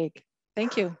undertake.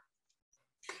 Thank you.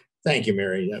 Thank you,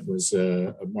 Mary. That was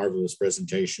a marvelous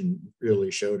presentation.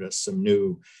 Really showed us some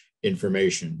new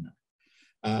information.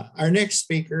 Our next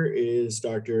speaker is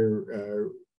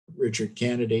Dr. Richard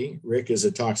Kennedy. Rick is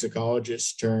a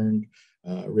toxicologist turned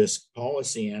risk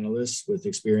policy analyst with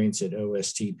experience at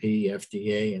OSTP,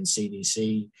 FDA, and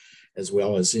CDC, as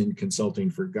well as in consulting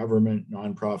for government,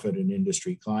 nonprofit, and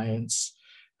industry clients.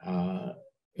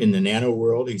 In the nano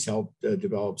world, he's helped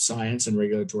develop science and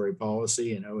regulatory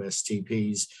policy in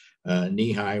OSTP's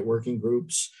NEHI working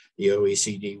groups, the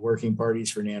OECD working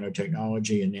parties for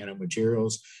nanotechnology and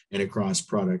nanomaterials, and across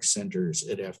product centers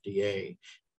at FDA.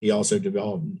 He also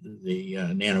developed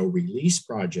the nano release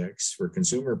projects for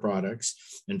consumer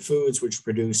products and foods, which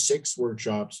produced 6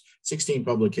 workshops, 16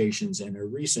 publications, and a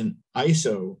recent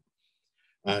ISO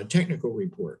technical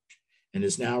report and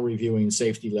is now reviewing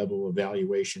safety level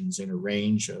evaluations in a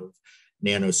range of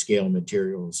nanoscale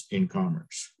materials in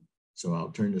commerce. So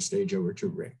I'll turn the stage over to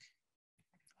Rick.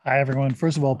 Hi, everyone.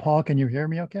 First of all, Paul, can you hear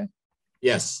me okay?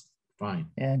 Yes, fine.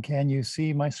 And can you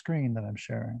see my screen that I'm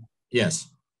sharing? Yes.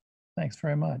 Thanks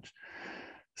very much.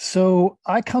 So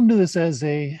I come to this as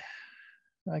a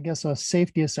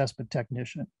safety assessment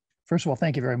technician. First of all,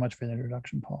 thank you very much for the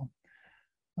introduction, Paul.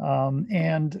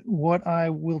 And what I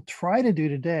will try to do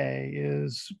today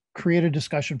is create a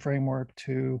discussion framework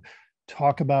to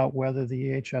talk about whether the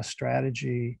EHS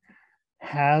strategy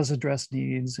has addressed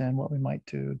needs and what we might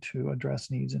do to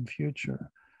address needs in future.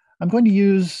 I'm going to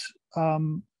use a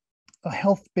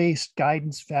health-based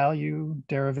guidance value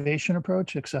derivation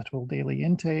approach, acceptable daily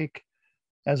intake,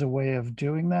 as a way of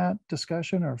doing that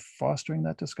discussion or fostering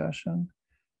that discussion.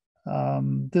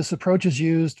 This approach is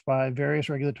used by various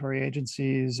regulatory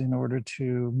agencies in order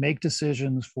to make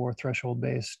decisions for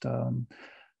threshold-based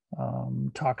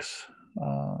tox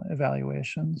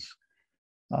evaluations.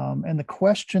 And the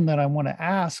question that I want to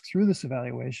ask through this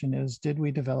evaluation is, did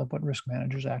we develop what risk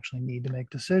managers actually need to make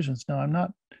decisions? Now, I'm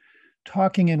not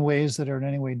talking in ways that are in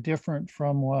any way different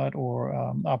from what or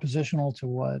oppositional to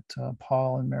what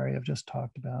Paul and Mary have just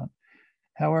talked about.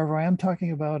 However, I am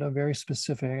talking about a very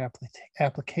specific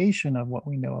application of what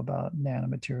we know about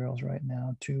nanomaterials right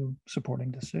now to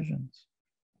supporting decisions.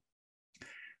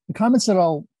 The comments that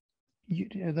I'll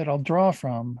draw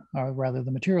from, or rather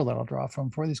the material that I'll draw from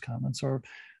for these comments, are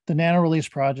the nano-release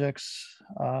projects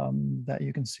that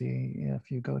you can see if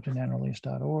you go to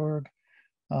nanorelease.org,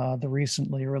 the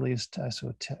recently released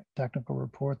ISO technical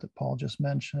report that Paul just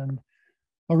mentioned,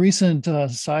 a recent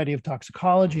Society of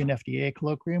Toxicology and FDA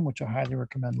colloquium, which I highly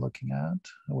recommend looking at,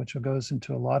 which goes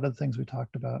into a lot of the things we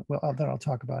talked about, that I'll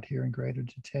talk about here in greater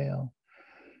detail.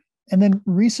 And then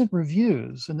recent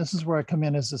reviews, and this is where I come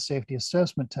in as a safety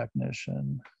assessment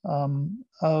technician,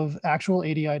 of actual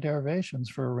ADI derivations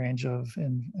for a range of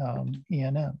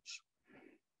ENMs.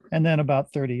 And then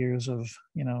about 30 years of,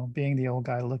 being the old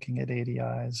guy looking at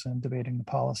ADIs and debating the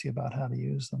policy about how to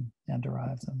use them and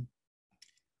derive them.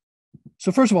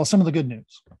 So first of all, some of the good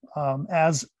news.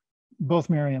 As both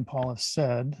Mary and Paul have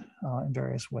said in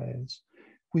various ways,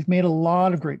 we've made a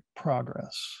lot of great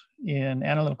progress in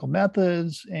analytical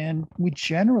methods, and we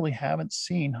generally haven't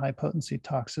seen high potency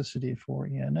toxicity for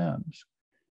ENMs.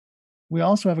 We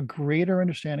also have a greater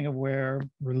understanding of where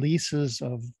releases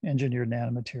of engineered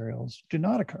nanomaterials do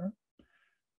not occur.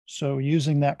 So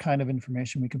using that kind of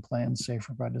information, we can plan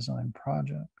safer by design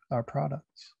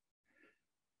products.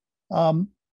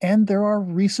 And there are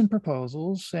recent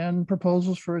proposals and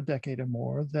proposals for a decade or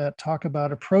more that talk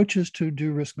about approaches to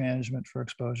do risk management for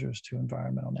exposures to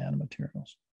environmental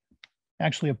nanomaterials.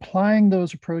 Actually applying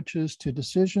those approaches to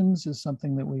decisions is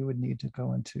something that we would need to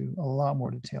go into a lot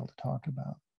more detail to talk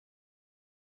about.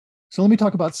 So let me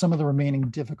talk about some of the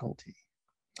remaining difficulty.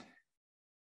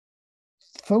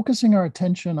 Focusing our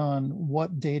attention on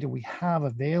what data we have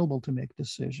available to make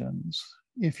decisions.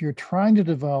 If you're trying to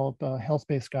develop a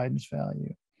health-based guidance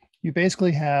value, you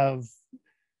basically have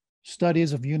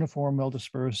studies of uniform,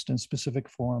 well-dispersed, and specific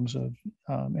forms of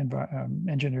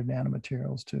engineered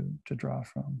nanomaterials to draw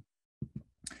from.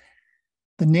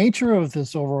 The nature of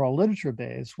this overall literature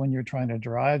base, when you're trying to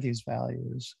derive these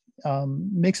values,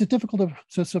 makes it difficult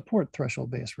to support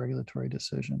threshold-based regulatory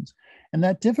decisions. And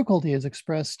that difficulty is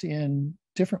expressed in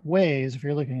different ways if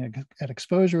you're looking at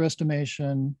exposure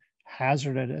estimation,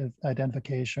 hazard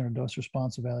identification, or dose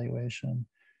response evaluation,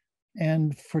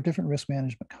 and for different risk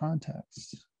management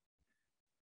contexts.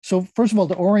 So first of all,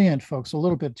 to orient folks a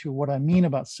little bit to what I mean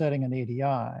about setting an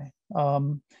ADI,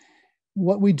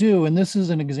 what we do, and this is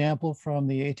an example from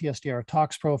the ATSDR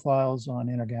tox profiles on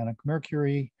inorganic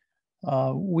mercury,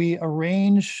 we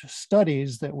arrange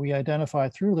studies that we identify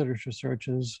through literature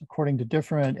searches according to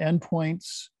different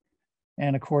endpoints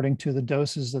and according to the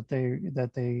doses that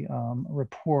they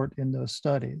report in those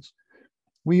studies.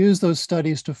 We use those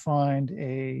studies to find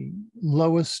a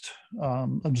lowest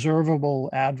observable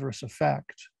adverse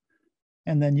effect,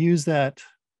 and then use that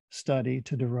study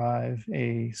to derive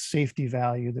a safety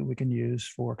value that we can use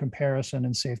for comparison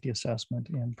and safety assessment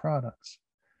in products.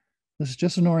 This is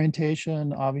just an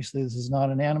orientation. Obviously, this is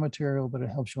not a nanomaterial, but it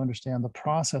helps you understand the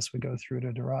process we go through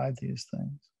to derive these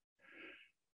things.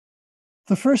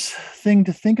 The first thing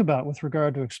to think about with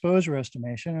regard to exposure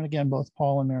estimation, and again, both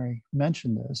Paul and Mary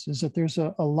mentioned this, is that there's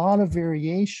a lot of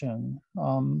variation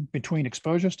between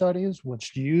exposure studies,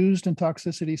 what's used in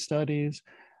toxicity studies,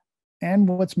 and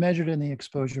what's measured in the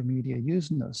exposure media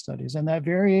used in those studies. And that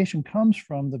variation comes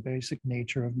from the basic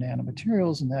nature of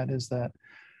nanomaterials, and that is that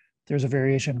There's a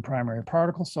variation in primary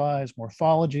particle size,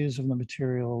 morphologies of the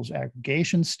materials,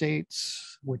 aggregation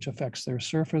states, which affects their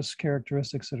surface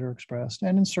characteristics that are expressed,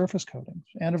 and in surface coatings,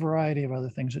 and a variety of other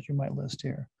things that you might list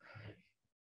here.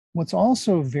 What's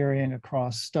also varying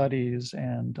across studies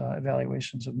and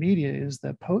evaluations of media is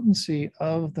that potency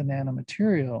of the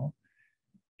nanomaterial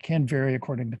can vary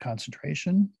according to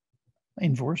concentration,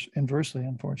 inversely,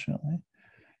 unfortunately.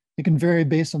 It can vary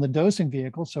based on the dosing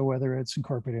vehicle, so whether it's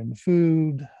incorporated in the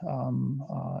food,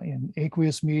 in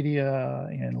aqueous media,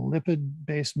 in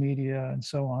lipid-based media, and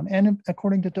so on, and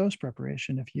according to dose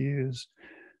preparation, if you use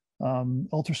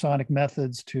ultrasonic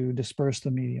methods to disperse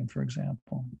the medium, for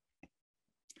example.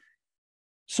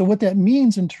 So what that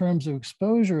means in terms of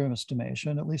exposure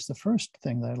estimation, at least the first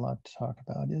thing that I'd like to talk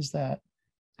about, is that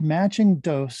matching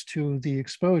dose to the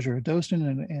exposure, dose in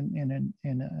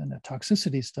a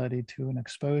toxicity study to an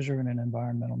exposure in an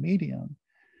environmental medium,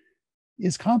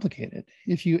 is complicated.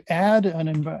 If you add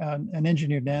an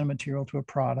engineered nanomaterial to a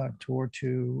product or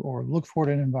look for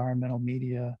it in environmental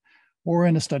media or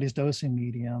in a study's dosing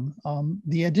medium,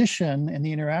 the addition and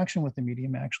the interaction with the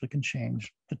medium actually can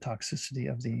change the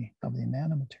toxicity of the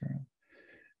nanomaterial.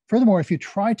 Furthermore, if you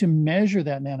try to measure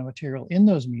that nanomaterial in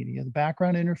those media, the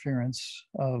background interference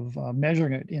of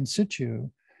measuring it in situ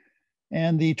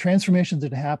and the transformations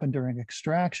that happen during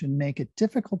extraction make it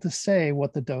difficult to say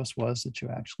what the dose was that you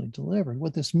actually delivered.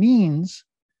 What this means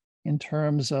in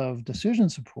terms of decision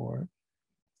support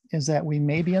is that we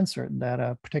may be uncertain that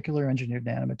a particular engineered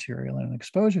nanomaterial in an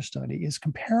exposure study is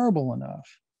comparable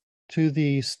enough to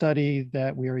the study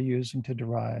that we are using to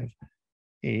derive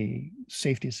a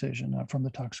safety decision from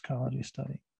the toxicology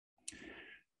study.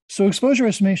 So exposure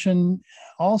estimation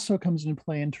also comes into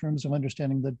play in terms of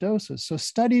understanding the doses. So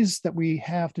studies that we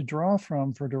have to draw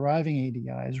from for deriving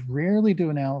ADIs rarely do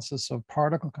analysis of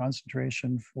particle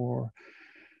concentration for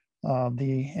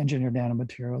the engineered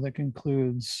nanomaterial that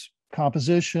includes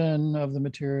composition of the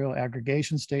material,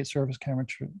 aggregation state, surface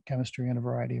chemistry, and a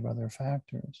variety of other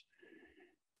factors.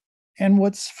 And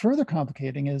what's further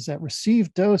complicating is that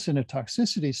received dose in a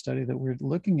toxicity study that we're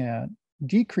looking at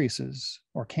decreases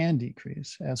or can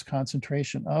decrease as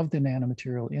concentration of the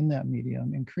nanomaterial in that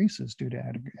medium increases due to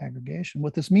aggregation.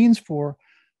 What this means for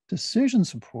decision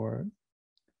support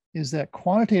is that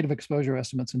quantitative exposure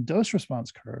estimates and dose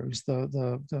response curves,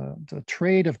 the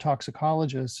trade of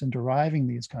toxicologists in deriving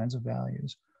these kinds of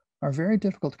values, are very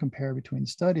difficult to compare between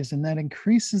studies, and that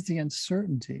increases the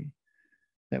uncertainty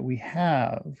that we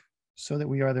have so that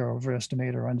we either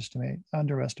overestimate or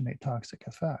underestimate toxic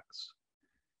effects.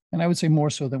 And I would say more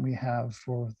so than we have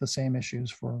for the same issues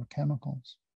for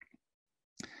chemicals.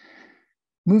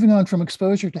 Moving on from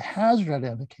exposure to hazard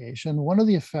identification, one of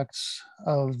the effects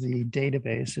of the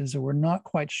database is that we're not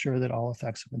quite sure that all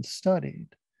effects have been studied.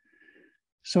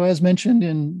 So as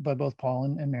mentioned by both Paul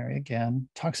and Mary again,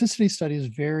 toxicity studies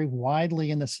vary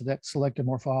widely in the selective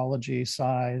morphology,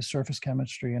 size, surface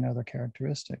chemistry, and other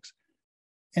characteristics.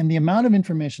 And the amount of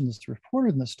information that's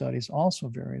reported in the studies also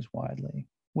varies widely.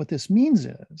 What this means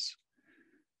is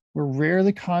we're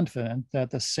rarely confident that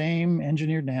the same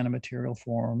engineered nanomaterial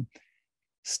form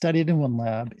studied in one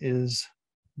lab is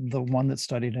the one that's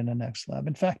studied in the next lab.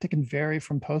 In fact, it can vary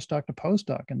from postdoc to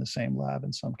postdoc in the same lab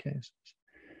in some cases.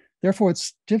 Therefore,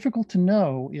 it's difficult to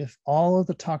know if all of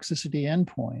the toxicity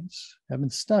endpoints have been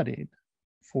studied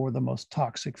for the most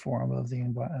toxic form of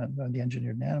the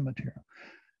engineered nanomaterial.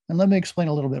 And let me explain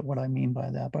a little bit what I mean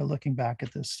by that by looking back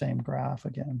at this same graph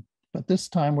again. But this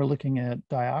time we're looking at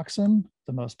dioxin,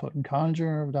 the most potent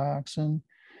conjurer of dioxin.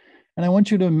 And I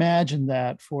want you to imagine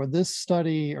that for this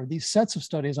study or these sets of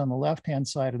studies on the left-hand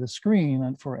side of the screen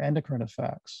and for endocrine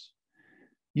effects,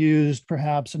 used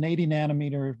perhaps an 80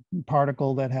 nanometer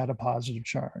particle that had a positive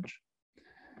charge.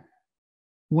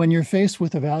 When you're faced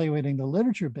with evaluating the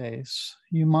literature base,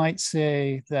 you might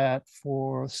say that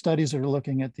for studies that are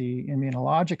looking at the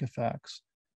immunologic effects,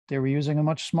 they were using a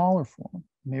much smaller form.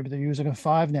 Maybe they're using a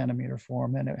 5 nanometer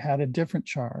form and it had a different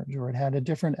charge or it had a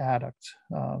different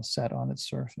adduct set on its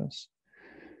surface.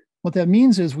 What that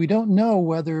means is we don't know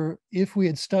whether if we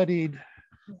had studied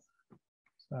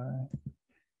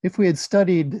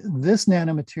this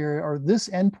nanomaterial or this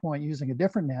endpoint using a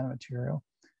different nanomaterial,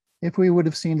 if we would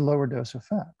have seen lower dose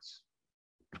effects.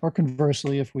 Or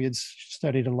conversely, if we had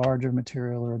studied a larger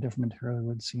material or a different material, we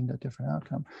would have seen a different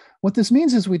outcome. What this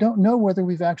means is we don't know whether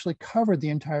we've actually covered the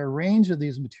entire range of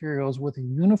these materials with a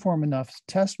uniform enough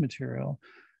test material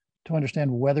to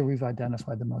understand whether we've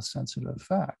identified the most sensitive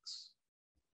effects.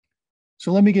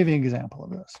 So let me give you an example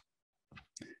of this.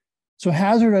 So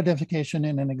hazard identification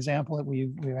in an example that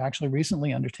we've actually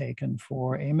recently undertaken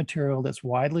for a material that's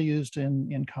widely used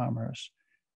in commerce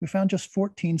we found just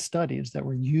 14 studies that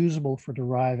were usable for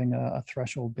deriving a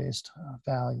threshold-based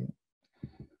value.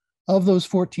 Of those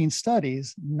 14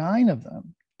 studies, 9 of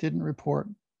them didn't report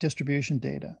distribution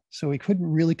data. So we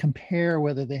couldn't really compare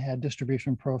whether they had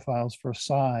distribution profiles for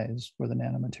size for the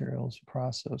nanomaterials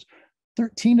across those.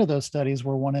 13 of those studies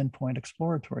were one endpoint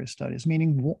exploratory studies,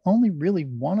 meaning only really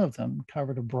one of them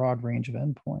covered a broad range of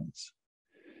endpoints.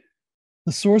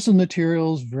 The source of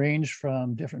materials ranged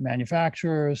from different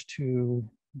manufacturers to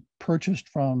purchased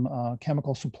from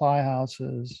chemical supply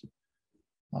houses.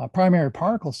 Primary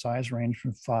particle size ranged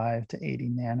from 5 to 80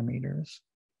 nanometers.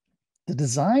 The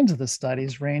designs of the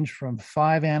studies range from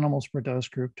 5 animals per dose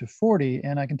group to 40.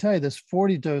 And I can tell you this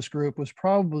 40 dose group was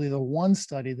probably the one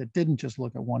study that didn't just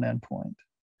look at one endpoint,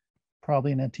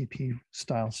 probably an NTP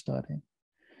style study.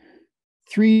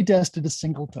 3 tested a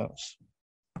single dose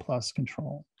plus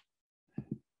control.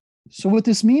 So what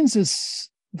this means is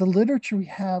the literature we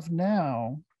have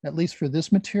now, at least for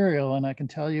this material, and I can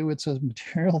tell you it's a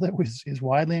material that is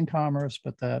widely in commerce,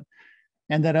 but that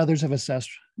others have assessed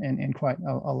in quite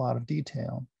a lot of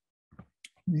detail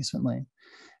recently.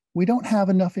 We don't have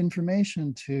enough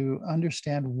information to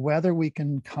understand whether we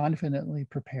can confidently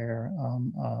prepare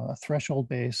a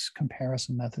threshold-based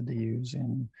comparison method to use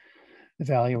in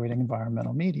evaluating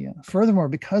environmental media. Furthermore,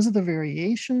 because of the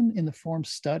variation in the forms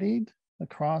studied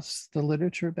across the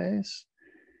literature base,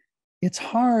 it's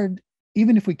hard,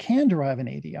 even if we can derive an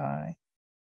ADI,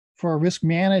 for a risk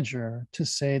manager to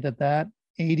say that that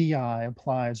ADI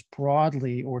applies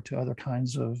broadly or to other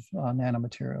kinds of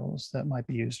nanomaterials that might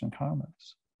be used in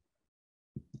commerce.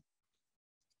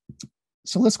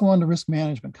 So let's go on to risk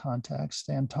management context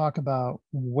and talk about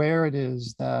where it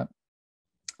is that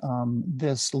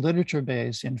this literature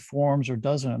base informs or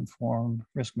doesn't inform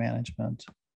risk management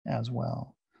as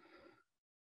well.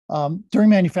 During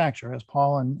manufacture, as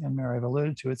Paul and Mary have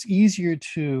alluded to, it's easier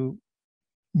to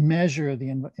measure the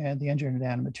engineered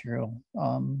nanomaterial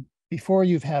before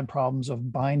you've had problems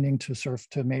of binding to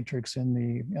matrix in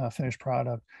the finished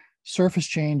product, surface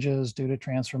changes due to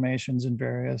transformations in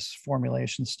various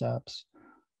formulation steps,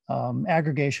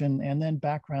 aggregation, and then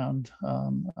background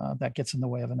that gets in the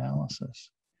way of analysis.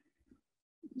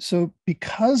 So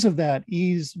because of that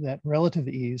ease, that relative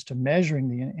ease to measuring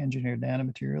the engineered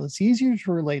nanomaterial, it's easier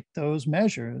to relate those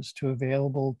measures to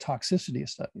available toxicity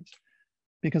studies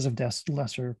because of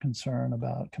lesser concern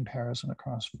about comparison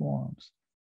across forms.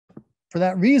 For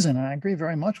that reason, and I agree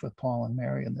very much with Paul and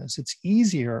Mary in this, it's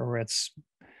easier or it's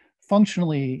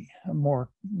functionally more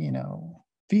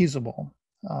feasible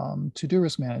to do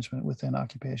risk management within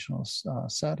occupational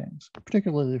settings,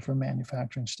 particularly for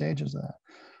manufacturing stages of that.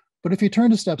 But if you turn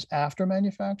to steps after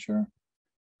manufacture,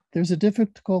 there's a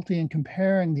difficulty in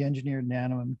comparing the engineered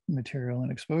nanomaterial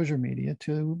and exposure media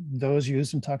to those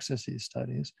used in toxicity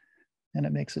studies, and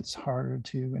it makes it harder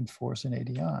to enforce an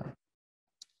ADI.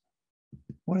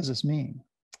 What does this mean?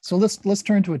 So let's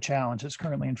turn to a challenge that's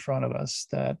currently in front of us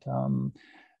that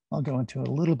I'll go into a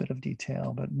little bit of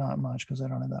detail, but not much because I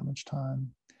don't have that much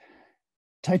time.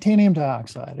 Titanium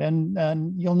dioxide,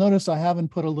 and you'll notice I haven't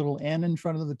put a little N in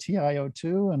front of the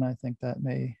TiO2, and I think that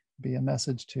may be a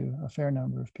message to a fair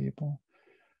number of people.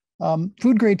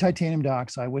 Food grade titanium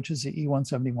dioxide, which is the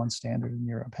E171 standard in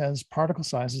Europe, has particle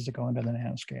sizes that go into the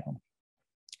nanoscale.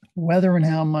 Whether and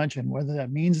how much and whether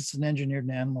that means it's an engineered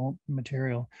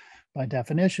nanomaterial by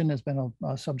definition has been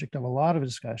a subject of a lot of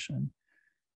discussion.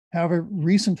 However,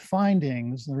 recent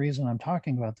findings, the reason I'm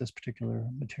talking about this particular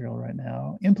material right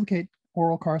now, implicate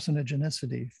oral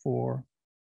carcinogenicity for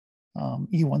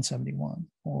E171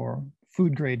 or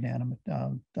food grade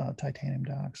titanium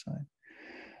dioxide.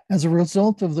 As a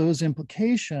result of those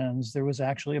implications, there was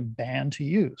actually a ban to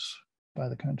use by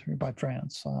the country, by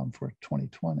France, for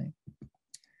 2020.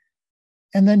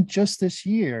 And then just this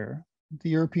year, the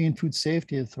European Food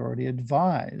Safety Authority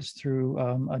advised through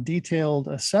a detailed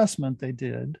assessment they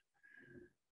did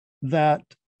that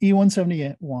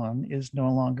E171 is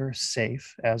no longer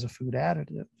safe as a food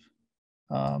additive.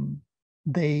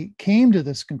 They came to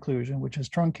this conclusion, which is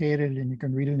truncated, and you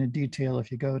can read it in detail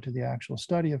if you go to the actual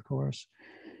study, of course,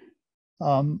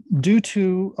 due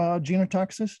to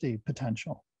genotoxicity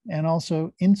potential and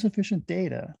also insufficient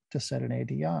data to set an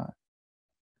ADI.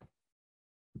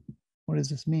 What does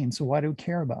this mean? So why do we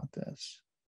care about this?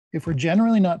 If we're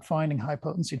generally not finding high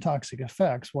potency toxic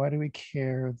effects, why do we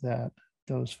care that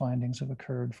those findings have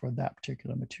occurred for that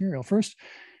particular material? First,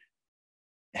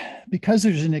 because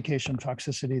there's an indication of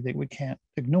toxicity that we can't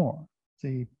ignore,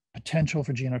 the potential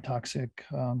for genotoxic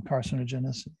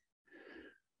carcinogenicity.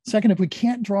 Second, if we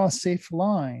can't draw a safe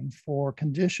line for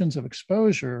conditions of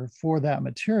exposure for that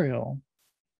material,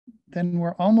 then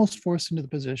we're almost forced into the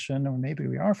position, or maybe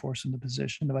we are forced into the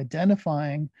position of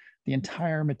identifying the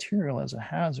entire material as a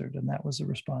hazard. And that was the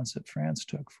response that France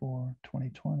took for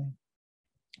 2020.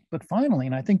 But finally,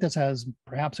 and I think this has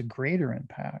perhaps a greater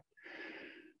impact,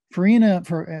 for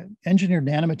engineered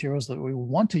nanomaterials that we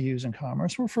want to use in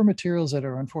commerce, or for materials that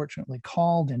are unfortunately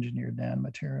called engineered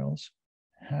nanomaterials,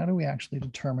 how do we actually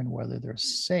determine whether they're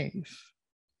safe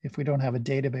if we don't have a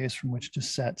database from which to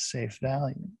set safe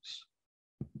values?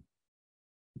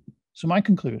 So my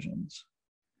conclusions: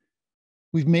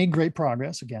 we've made great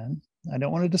progress. Again, I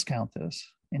don't want to discount this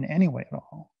in any way at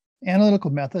all.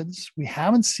 Analytical methods, we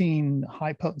haven't seen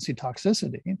high potency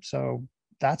toxicity, so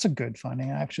that's a good finding.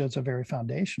 Actually, it's a very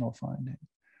foundational finding.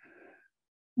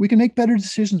 We can make better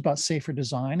decisions about safer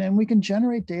design, and we can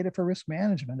generate data for risk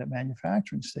management at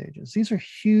manufacturing stages. These are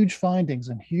huge findings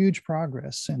and huge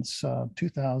progress since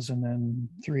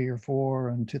 2003 or 4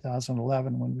 and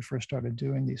 2011 when we first started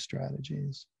doing these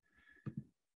strategies.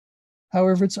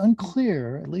 However, it's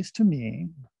unclear, at least to me,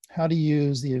 how to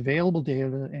use the available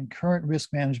data and current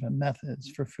risk management methods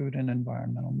for food and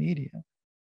environmental media.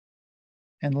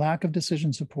 And lack of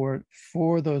decision support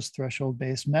for those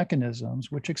threshold-based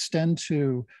mechanisms, which extend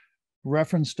to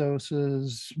reference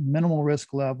doses, minimal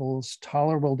risk levels,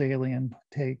 tolerable daily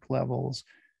intake levels,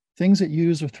 things that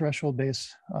use a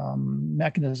threshold-based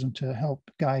mechanism to help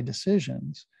guide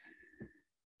decisions.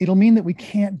 It'll mean that we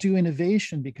can't do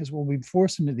innovation because we'll be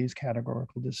forced into these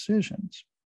categorical decisions,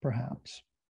 perhaps.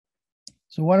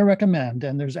 So what I recommend,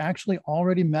 and there's actually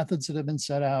already methods that have been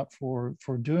set out for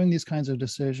doing these kinds of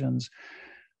decisions,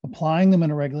 applying them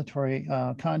in a regulatory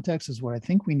context is what I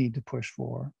think we need to push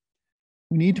for.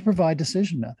 We need to provide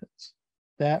decision methods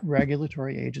that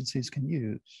regulatory agencies can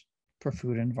use for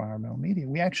food and environmental media.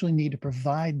 We actually need to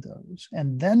provide those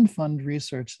and then fund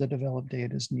research that develop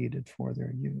data is needed for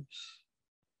their use.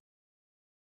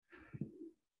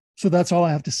 So that's all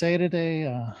I have to say today.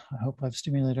 I hope I've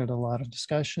stimulated a lot of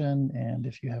discussion, and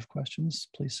if you have questions,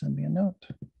 please send me a note.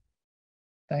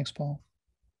 Thanks, Paul.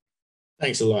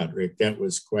 Thanks a lot, Rick. That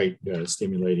was quite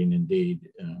stimulating indeed.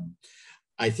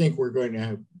 I think we're going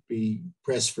to be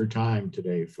pressed for time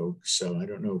today, folks. So I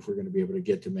don't know if we're going to be able to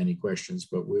get to many questions,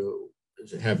 but we'll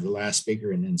have the last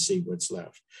speaker and then see what's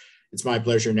left. It's my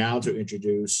pleasure now to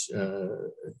introduce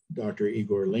Dr.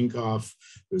 Igor Linkov,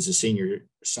 who's a senior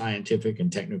scientific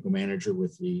and technical manager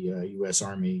with the U.S.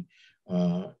 Army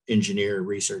Engineer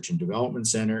Research and Development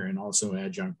Center, and also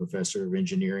adjunct professor of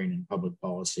engineering and public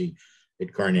policy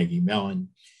at Carnegie Mellon.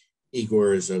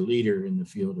 Igor is a leader in the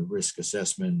field of risk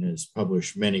assessment, has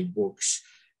published many books,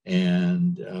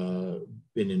 and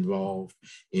been involved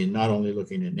in not only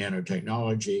looking at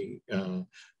nanotechnology,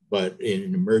 but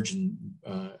in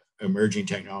emerging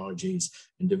technologies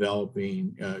and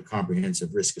developing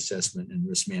comprehensive risk assessment and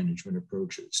risk management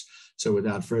approaches. So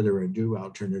without further ado, I'll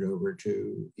turn it over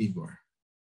to Igor.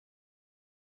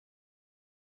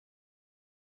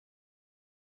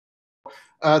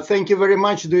 Thank you very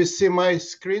much. Do you see my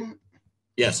screen?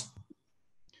 Yes.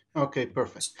 Okay,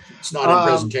 perfect. It's not a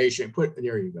presentation.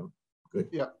 There you go. Good.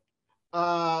 Yeah.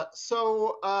 I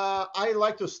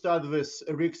like to start with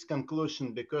Rick's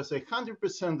conclusion because I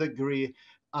 100% agree.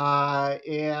 I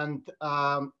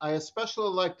especially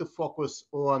like to focus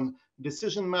on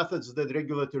decision methods that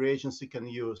regulatory agency can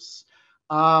use.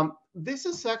 This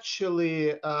is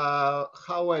actually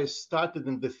how I started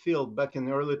in the field back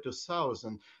in early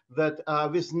 2000, that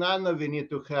with nano we need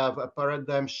to have a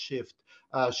paradigm shift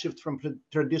from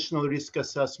traditional risk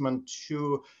assessment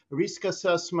to risk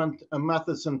assessment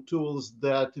methods and tools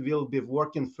that will be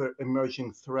working for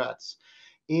emerging threats.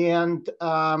 And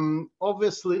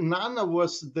obviously, nano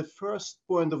was the first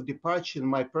point of departure in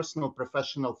my personal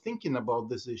professional thinking about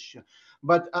this issue.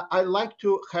 But I like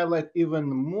to highlight even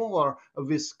more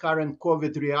with current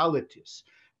COVID realities.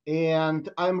 And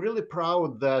I'm really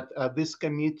proud that this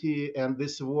committee and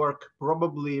this work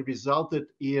probably resulted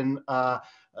in a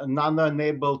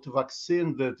nano-enabled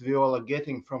vaccine that we all are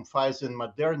getting from Pfizer and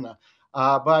Moderna.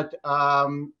 But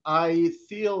I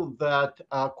feel that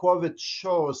COVID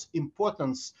shows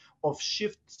importance of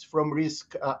shifts from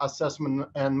risk assessment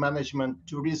and management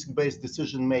to risk-based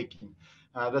decision-making.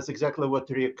 That's exactly what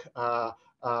Rick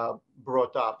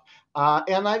brought up.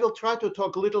 And I will try to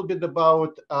talk a little bit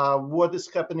about what is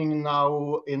happening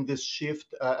now in this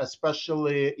shift,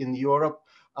 especially in Europe,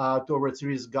 towards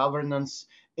risk governance.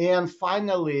 And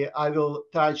finally, I will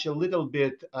touch a little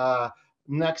bit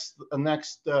next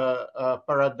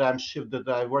paradigm shift that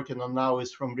I'm working on now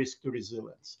is from risk to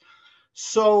resilience.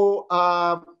 So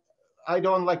I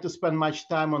don't like to spend much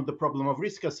time on the problem of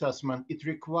risk assessment. It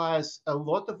requires a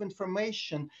lot of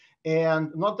information,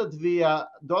 and not that we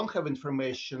don't have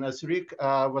information. As Rick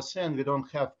was saying, we don't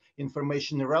have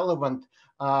information relevant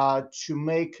to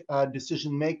make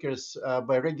decision makers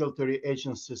by regulatory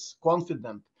agencies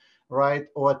confident, right?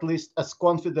 Or at least as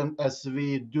confident as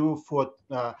we do for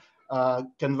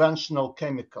conventional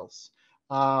chemicals.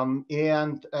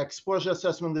 And exposure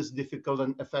assessment is difficult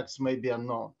and effects may be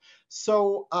unknown.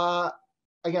 So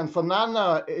again, for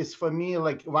nano is for me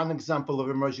like one example of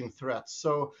emerging threats.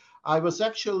 So I was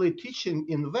actually teaching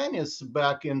in Venice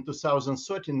back in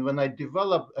 2013 when I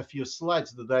developed a few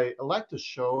slides that I like to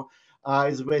show.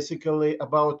 Is basically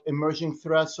about emerging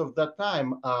threats of that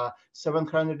time.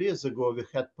 700 years ago, we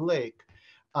had plague.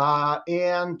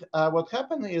 And what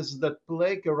happened is that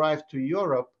plague arrived to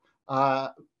Europe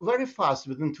very fast,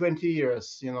 within 20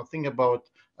 years. You know, think about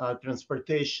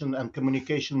transportation and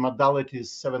communication modalities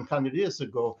 700 years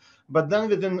ago. But then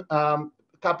within a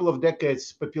couple of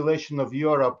decades, population of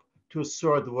Europe,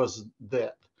 2/3 was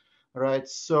dead, right?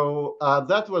 So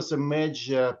that was a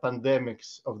major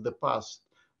pandemics of the past.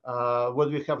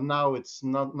 What we have now, it's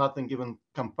nothing even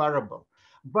comparable.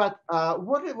 But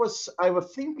what it was, I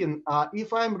was thinking,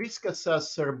 if I'm risk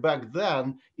assessor back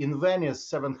then in Venice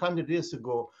 700 years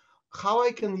ago, how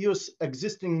I can use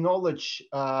existing knowledge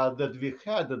that we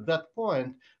had at that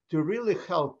point to really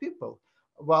help people.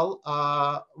 Well,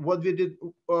 what we did,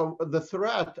 the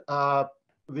threat,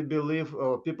 we believe,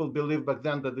 or people believe back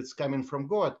then that it's coming from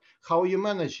God. How you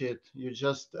manage it? You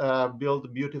just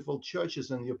build beautiful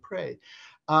churches and you pray.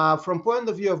 From point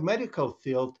of view of medical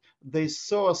field, they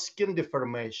saw skin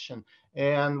deformation,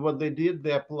 and what they did,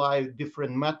 they applied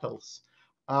different metals.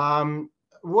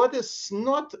 What is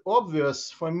not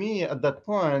obvious for me at that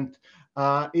point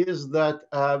is that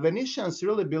Venetians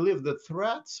really believe that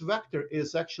threats vector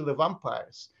is actually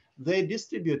vampires. They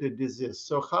distributed disease.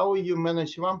 So how you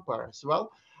manage vampires?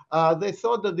 Well, they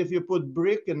thought that if you put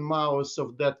brick in mouths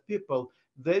of dead people,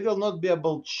 they will not be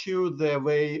able to chew their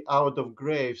way out of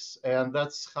graves. And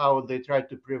that's how they try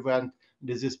to prevent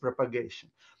disease propagation.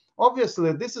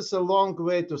 Obviously, this is a long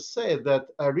way to say that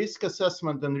risk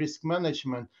assessment and risk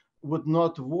management would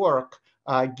not work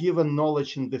given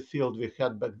knowledge in the field we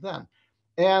had back then.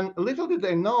 And little did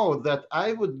I know that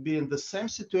I would be in the same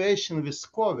situation with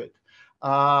COVID.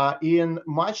 In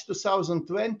March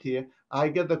 2020, I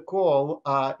get a call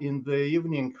in the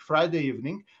evening, Friday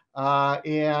evening,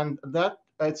 and that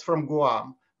it's from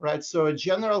Guam, right? So a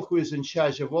general who is in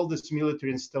charge of all this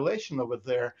military installation over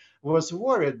there was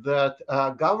worried that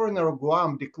Governor of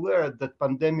Guam declared that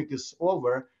pandemic is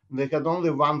over. They had only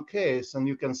one case, and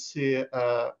you can see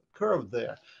a curve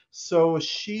there. So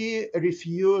she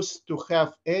refused to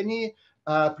have any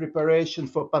preparation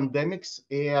for pandemics.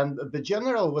 And the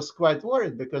general was quite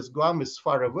worried because Guam is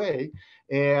far away.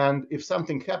 And if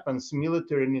something happens,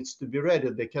 military needs to be ready.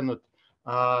 They cannot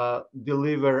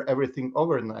deliver everything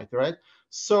overnight, right?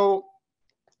 So,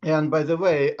 and by the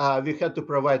way, we had to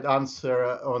provide answer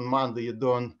on Monday. You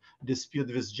don't dispute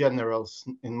with generals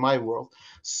in my world.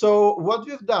 So what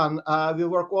we've done, we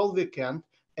work all weekend,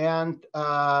 and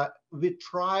we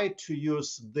try to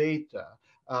use data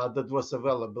that was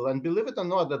available. And believe it or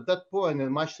not, at that point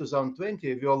in March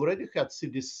 2020, we already had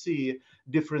CDC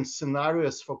different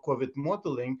scenarios for COVID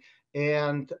modeling,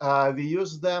 and we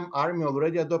used them. Army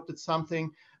already adopted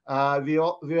something. We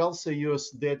also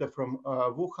use data from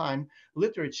Wuhan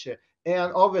literature.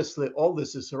 And obviously, all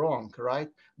this is wrong, right?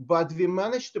 But we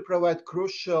managed to provide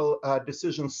crucial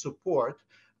decision support.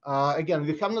 Again,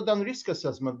 we have not done risk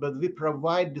assessment, but we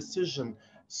provide decision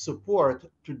support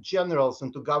to generals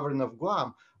and to governor of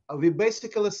Guam. We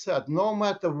basically said, no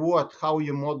matter what, how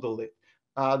you model it,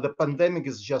 the pandemic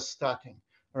is just starting,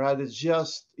 right? It's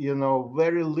just, you know,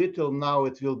 very little now,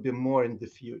 it will be more in the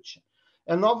future.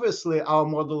 And obviously, our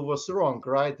model was wrong,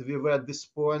 right? We were at this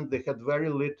point, they had very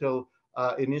little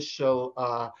initial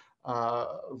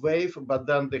wave, but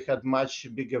then they had much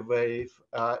bigger wave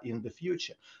in the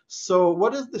future. So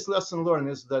what is this lesson learned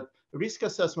is that risk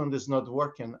assessment is not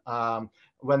working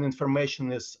when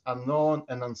information is unknown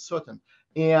and uncertain.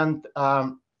 And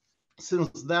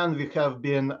since then, we have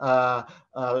been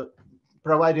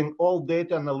providing all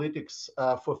data analytics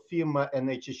for FEMA and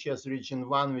HHS Region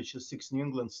 1, which is 6 New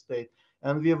England state.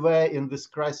 And we were in this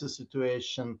crisis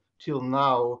situation till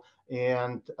now,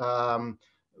 and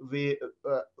we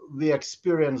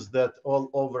experienced that all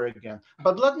over again.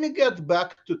 But let me get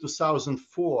back to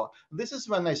 2004. This is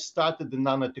when I started the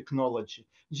nanotechnology.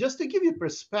 Just to give you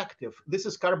perspective, this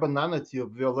is carbon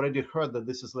nanotube. We already heard that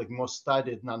this is like most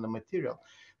studied nanomaterial.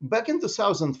 Back in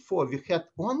 2004, we had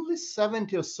only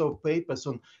 70 or so papers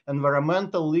on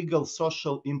environmental, legal,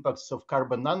 social impacts of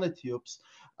carbon nanotubes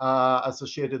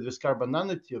associated with carbon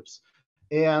nanotubes,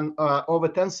 and over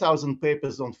 10,000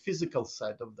 papers on physical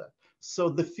side of that. So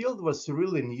the field was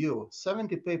really new.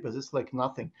 70 papers is like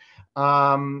nothing.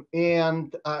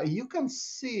 And you can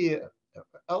see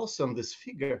also on this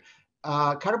figure,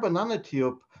 carbon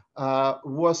nanotube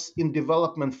was in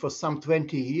development for some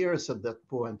 20 years at that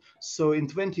point. So in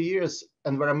 20 years,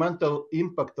 environmental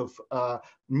impact of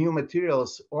new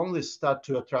materials only start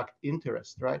to attract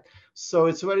interest, right? So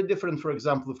it's very different, for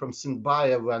example, from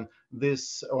synbio when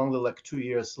this only like 2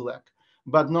 years lack.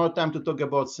 But no time to talk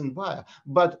about synbio.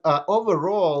 But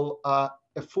overall,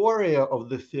 euphoria of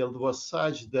the field was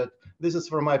such that, this is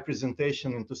from my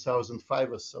presentation in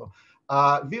 2005 or so,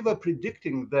 we were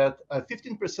predicting that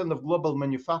 15% of global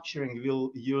manufacturing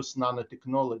will use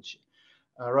nanotechnology.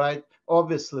 All right.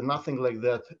 Obviously, nothing like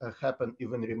that happened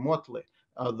even remotely.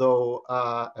 Although,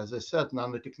 as I said,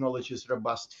 nanotechnology is a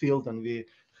robust field, and we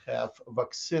have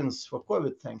vaccines for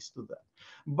COVID thanks to that.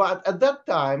 But at that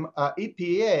time,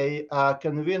 EPA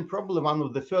convened probably one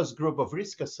of the first group of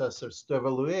risk assessors to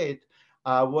evaluate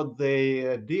what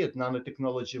they did,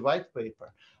 nanotechnology white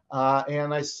paper.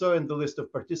 And I saw in the list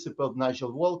of participants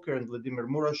Nigel Walker and Vladimir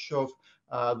Murashov.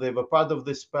 They were part of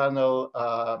this panel.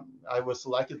 I was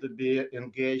lucky to be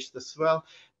engaged as well.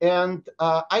 And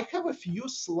I have a few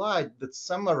slides that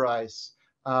summarize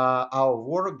our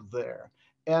work there.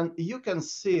 And you can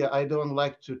see, I don't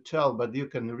like to tell, but you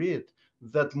can read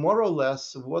that more or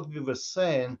less what we were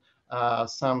saying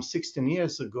some 16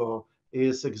 years ago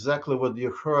is exactly what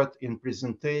you heard in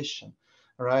presentation,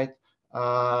 right?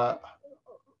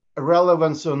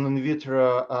 Relevance on in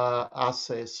vitro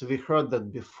assays, we heard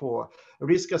that before.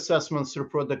 Risk assessments through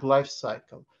product life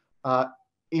cycle.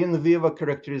 In vivo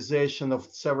characterization of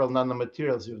several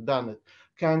nanomaterials, you've done it.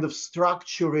 Kind of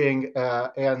structuring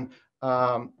and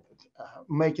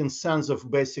making sense of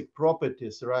basic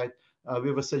properties, right?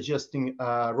 We were suggesting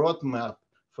a roadmap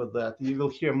for that. You will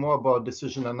hear more about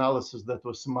decision analysis. That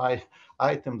was my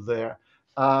item there.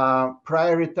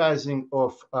 Prioritizing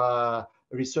of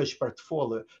research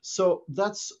portfolio. So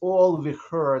that's all we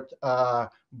heard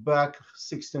back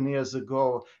 16 years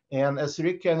ago. And as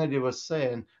Rick Kennedy was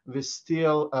saying, we're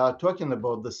still talking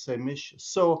about the same issue.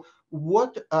 So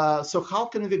so how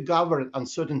can we govern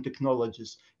uncertain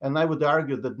technologies? And I would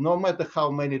argue that no matter how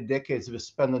many decades we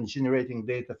spend on generating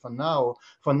data for nano,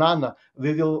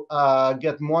 we will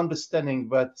get more understanding,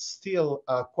 but still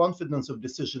confidence of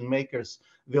decision makers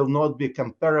will not be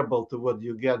comparable to what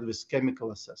you get with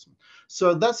chemical assessment.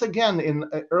 So that's, again, in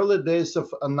early days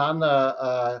of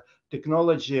nano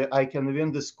technology, I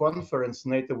convened this conference,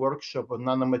 native workshop on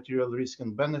nanomaterial risk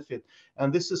and benefit.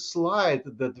 And this is a slide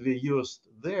that we used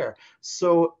there.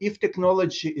 So if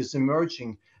technology is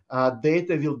emerging,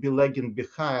 data will be lagging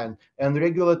behind, and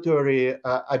regulatory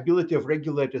ability of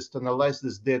regulators to analyze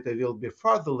this data will be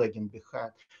further lagging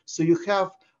behind. So you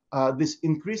have these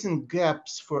increasing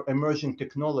gaps for emerging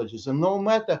technologies. And no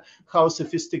matter how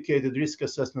sophisticated risk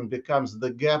assessment becomes,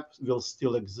 the gap will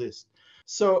still exist.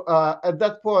 So at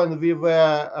that point, we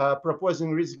were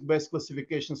proposing risk-based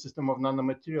classification system of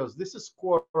nanomaterials. This is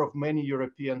core of many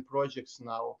European projects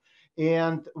now.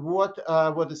 And what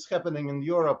is happening in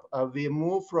Europe, we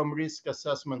move from risk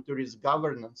assessment to risk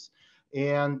governance.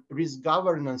 And risk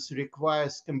governance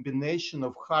requires combination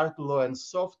of hard law and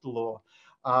soft law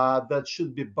that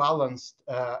should be balanced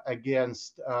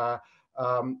against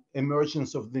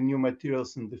emergence of the new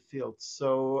materials in the field.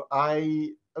 So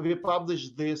we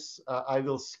published this. I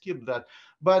will skip that.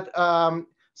 But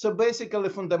so basically,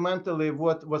 fundamentally,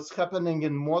 what's happening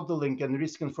in modeling and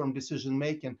risk-informed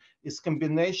decision-making is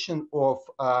combination of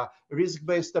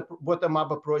risk-based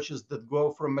bottom-up approaches that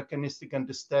go from mechanistic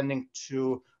understanding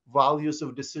to values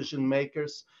of decision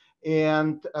makers.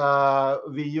 And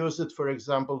we use it, for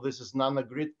example, this is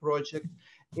NanoGrid project.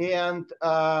 And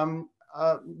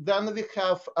then we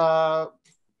have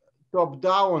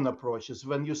top-down approaches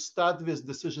when you start with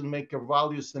decision maker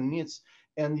values and needs,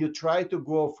 and you try to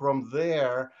go from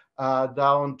there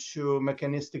down to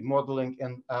mechanistic modeling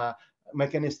and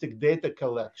mechanistic data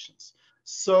collections.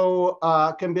 So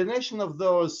combination of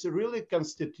those really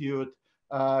constitute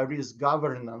risk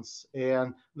governance.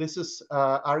 And this is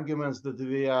arguments that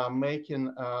we are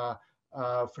making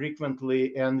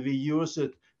frequently, and we use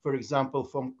it, for example,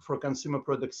 for Consumer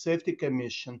Product Safety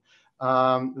Commission.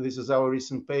 This is our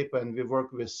recent paper, and we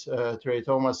work with Trey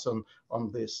Thomas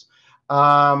on this.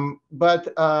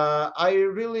 But I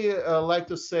really like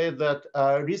to say that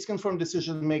risk-informed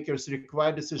decision makers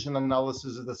require decision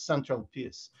analysis as the central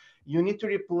piece. You need to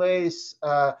replace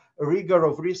rigor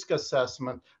of risk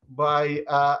assessment by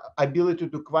ability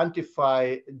to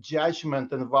quantify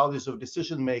judgment and values of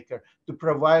decision maker to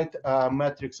provide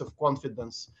metrics of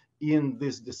confidence in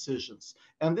these decisions.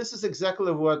 And this is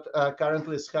exactly what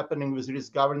currently is happening with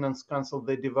Risk Governance Council.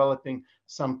 They're developing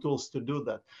some tools to do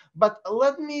that. But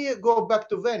let me go back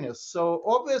to Venice. So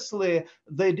obviously,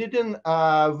 they didn't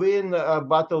win a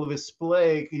battle with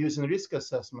plague using risk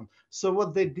assessment. So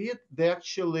what they did, they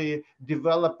actually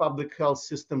developed public health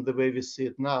system the way we see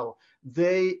it now.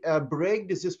 They break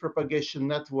disease propagation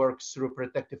networks through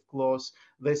protective clause.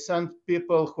 They send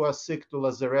people who are sick to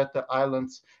Lazaretto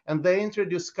Islands, and they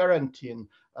introduce quarantine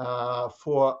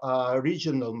for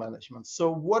regional management.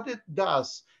 So what it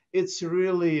does, it's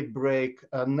really break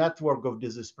a network of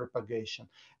disease propagation.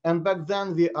 And back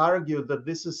then we argued that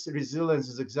this is resilience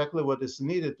is exactly what is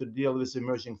needed to deal with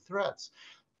emerging threats.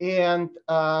 And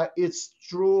it's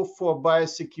true for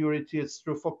biosecurity, it's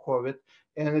true for COVID,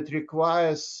 and it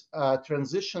requires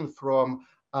transition from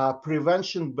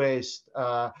prevention-based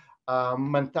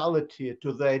mentality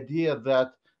to the idea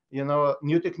that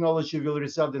new technology will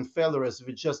result in failures.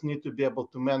 We just need to be able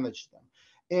to manage them.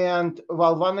 And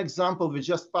while one example, we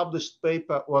just published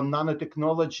paper on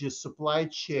nanotechnology supply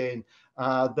chain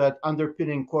that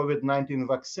underpinning COVID-19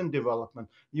 vaccine development.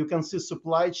 You can see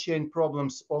supply chain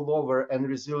problems all over, and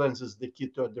resilience is the key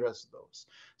to address those.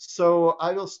 So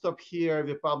I will stop here.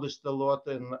 We published a lot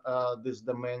in these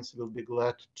domains. We'll be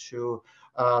glad to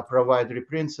provide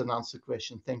reprints and answer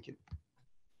questions. Thank you.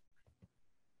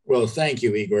 Well, thank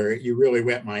you, Igor. You really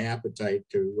whet my appetite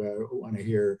to want to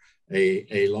hear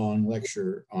a long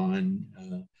lecture on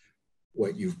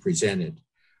what you've presented.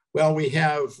 Well, we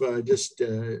have just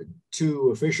 2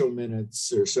 official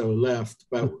minutes or so left,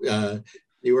 but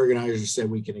the organizers said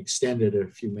we can extend it a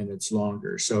few minutes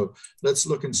longer. So let's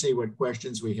look and see what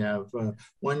questions we have.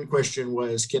 One question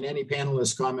was, can any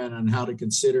panelists comment on how to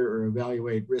consider or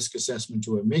evaluate risk assessment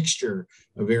to a mixture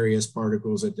of various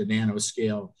particles at the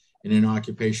nanoscale in an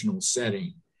occupational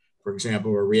setting? For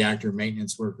example, a reactor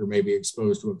maintenance worker may be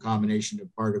exposed to a combination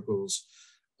of particles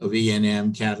of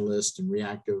E&M, catalyst, and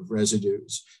reactive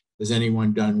residues. Has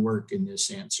anyone done work in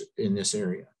this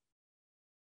area?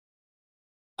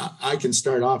 I can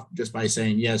start off just by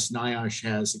saying, yes, NIOSH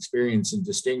has experience in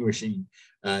distinguishing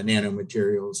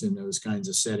nanomaterials in those kinds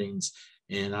of settings,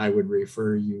 and I would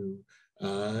refer you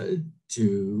to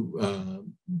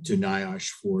NIOSH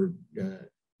for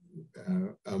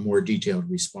a more detailed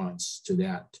response to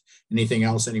that. Anything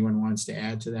else anyone wants to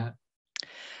add to that?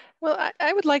 Well,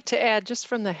 I would like to add, just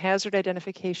from the hazard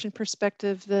identification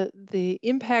perspective, the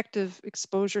impact of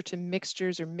exposure to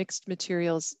mixtures or mixed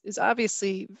materials is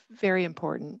obviously very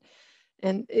important.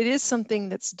 And it is something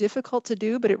that's difficult to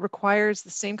do, but it requires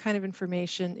the same kind of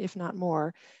information, if not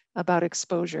more, about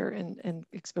exposure and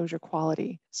exposure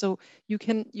quality. So you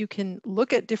can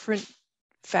look at different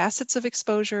facets of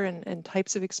exposure and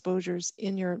types of exposures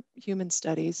in your human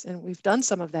studies, and we've done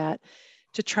some of that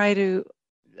to try to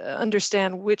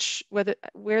understand where the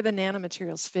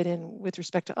nanomaterials fit in with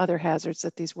respect to other hazards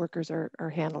that these workers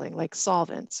are handling, like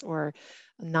solvents or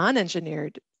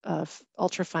non-engineered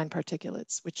ultrafine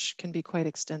particulates, which can be quite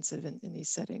extensive in these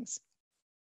settings.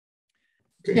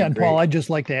 Okay, yeah, and great. Paul, I'd just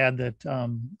like to add that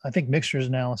I think mixtures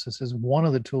analysis is one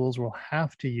of the tools we'll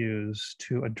have to use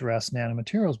to address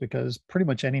nanomaterials, because pretty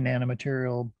much any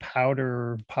nanomaterial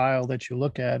powder pile that you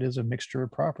look at is a mixture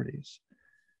of properties.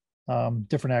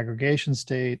 Different aggregation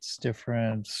states,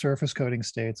 different surface coating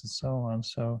states, and so on.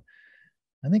 So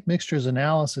I think mixtures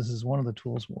analysis is one of the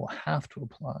tools we'll have to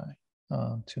apply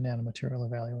to nanomaterial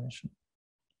evaluation.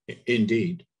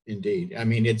 Indeed, indeed. I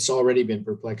mean, it's already been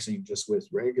perplexing just with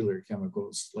regular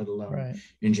chemicals, let alone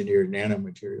engineered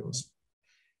nanomaterials.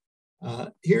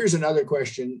 Here's another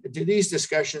question. Do these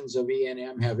discussions of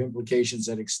E&M have implications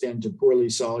that extend to poorly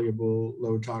soluble,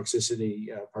 low toxicity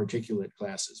particulate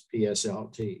classes,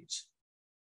 PSLTs?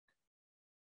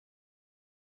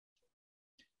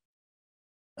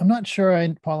 I'm not sure,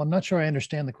 Paul, I'm not sure I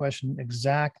understand the question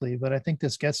exactly, but I think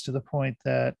this gets to the point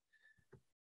that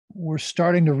we're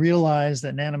starting to realize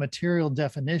that nanomaterial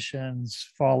definitions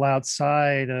fall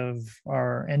outside of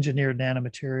our engineered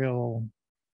nanomaterial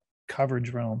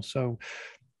coverage realm. So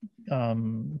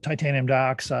titanium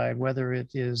dioxide, whether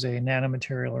it is a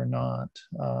nanomaterial or not,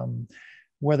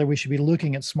 whether we should be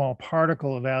looking at small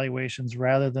particle evaluations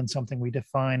rather than something we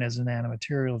define as a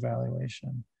nanomaterial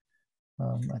evaluation.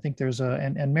 I think there's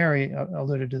and Mary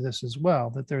alluded to this as well,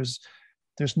 that there's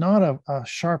not a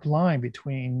sharp line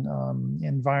between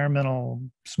environmental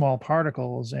small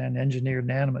particles and engineered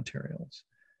nanomaterials.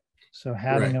 So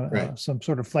having some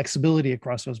sort of flexibility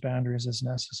across those boundaries is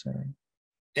necessary.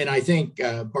 And I think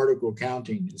particle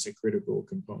counting is a critical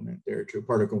component there to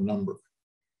particle number,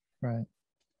 Right.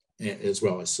 as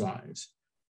well as size.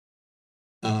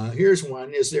 Here's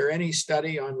one. Is there any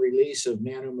study on release of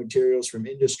nanomaterials from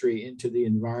industry into the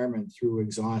environment through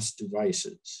exhaust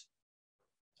devices?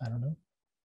 I don't know.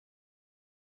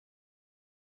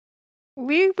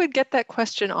 We would get that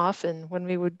question often when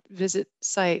we would visit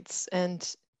sites,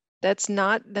 and that's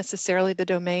not necessarily the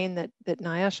domain that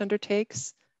NIOSH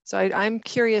undertakes. So I'm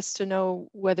curious to know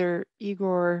whether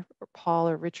Igor or Paul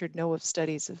or Richard know of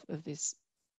studies of this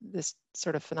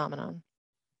sort of phenomenon.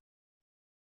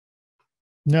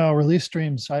 No, release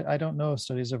streams. I don't know of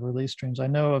studies of release streams. I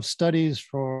know of studies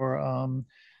for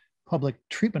public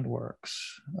treatment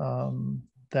works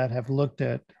that have looked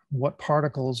at what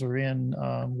particles are in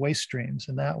waste streams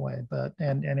in that way,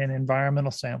 and in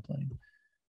environmental sampling,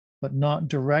 but not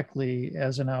directly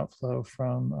as an outflow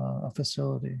from a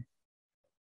facility.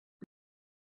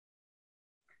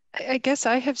 I guess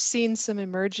I have seen some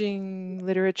emerging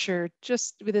literature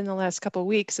just within the last couple of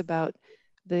weeks about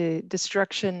the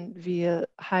destruction via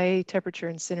high temperature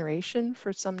incineration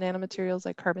for some nanomaterials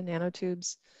like carbon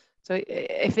nanotubes. So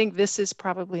I think this is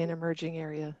probably an emerging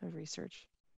area of research.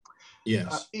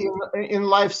 Yes. In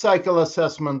life cycle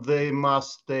assessment, they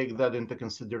must take that into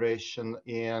consideration,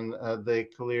 and they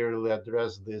clearly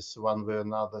address this one way or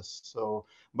another. So,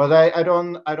 but I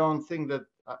don't think that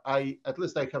at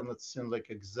least I have not seen like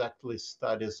exactly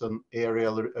studies on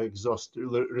aerial exhaust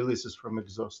releases from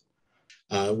exhaust.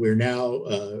 We're now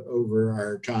over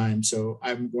our time, so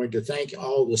I'm going to thank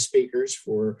all the speakers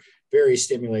for very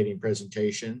stimulating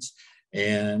presentations,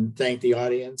 and thank the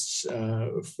audience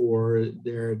for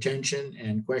their attention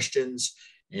and questions.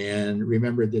 And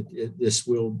remember that this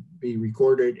will be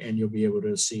recorded and you'll be able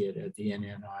to see it at the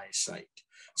NNI site.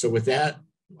 So with that,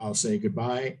 I'll say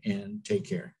goodbye and take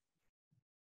care.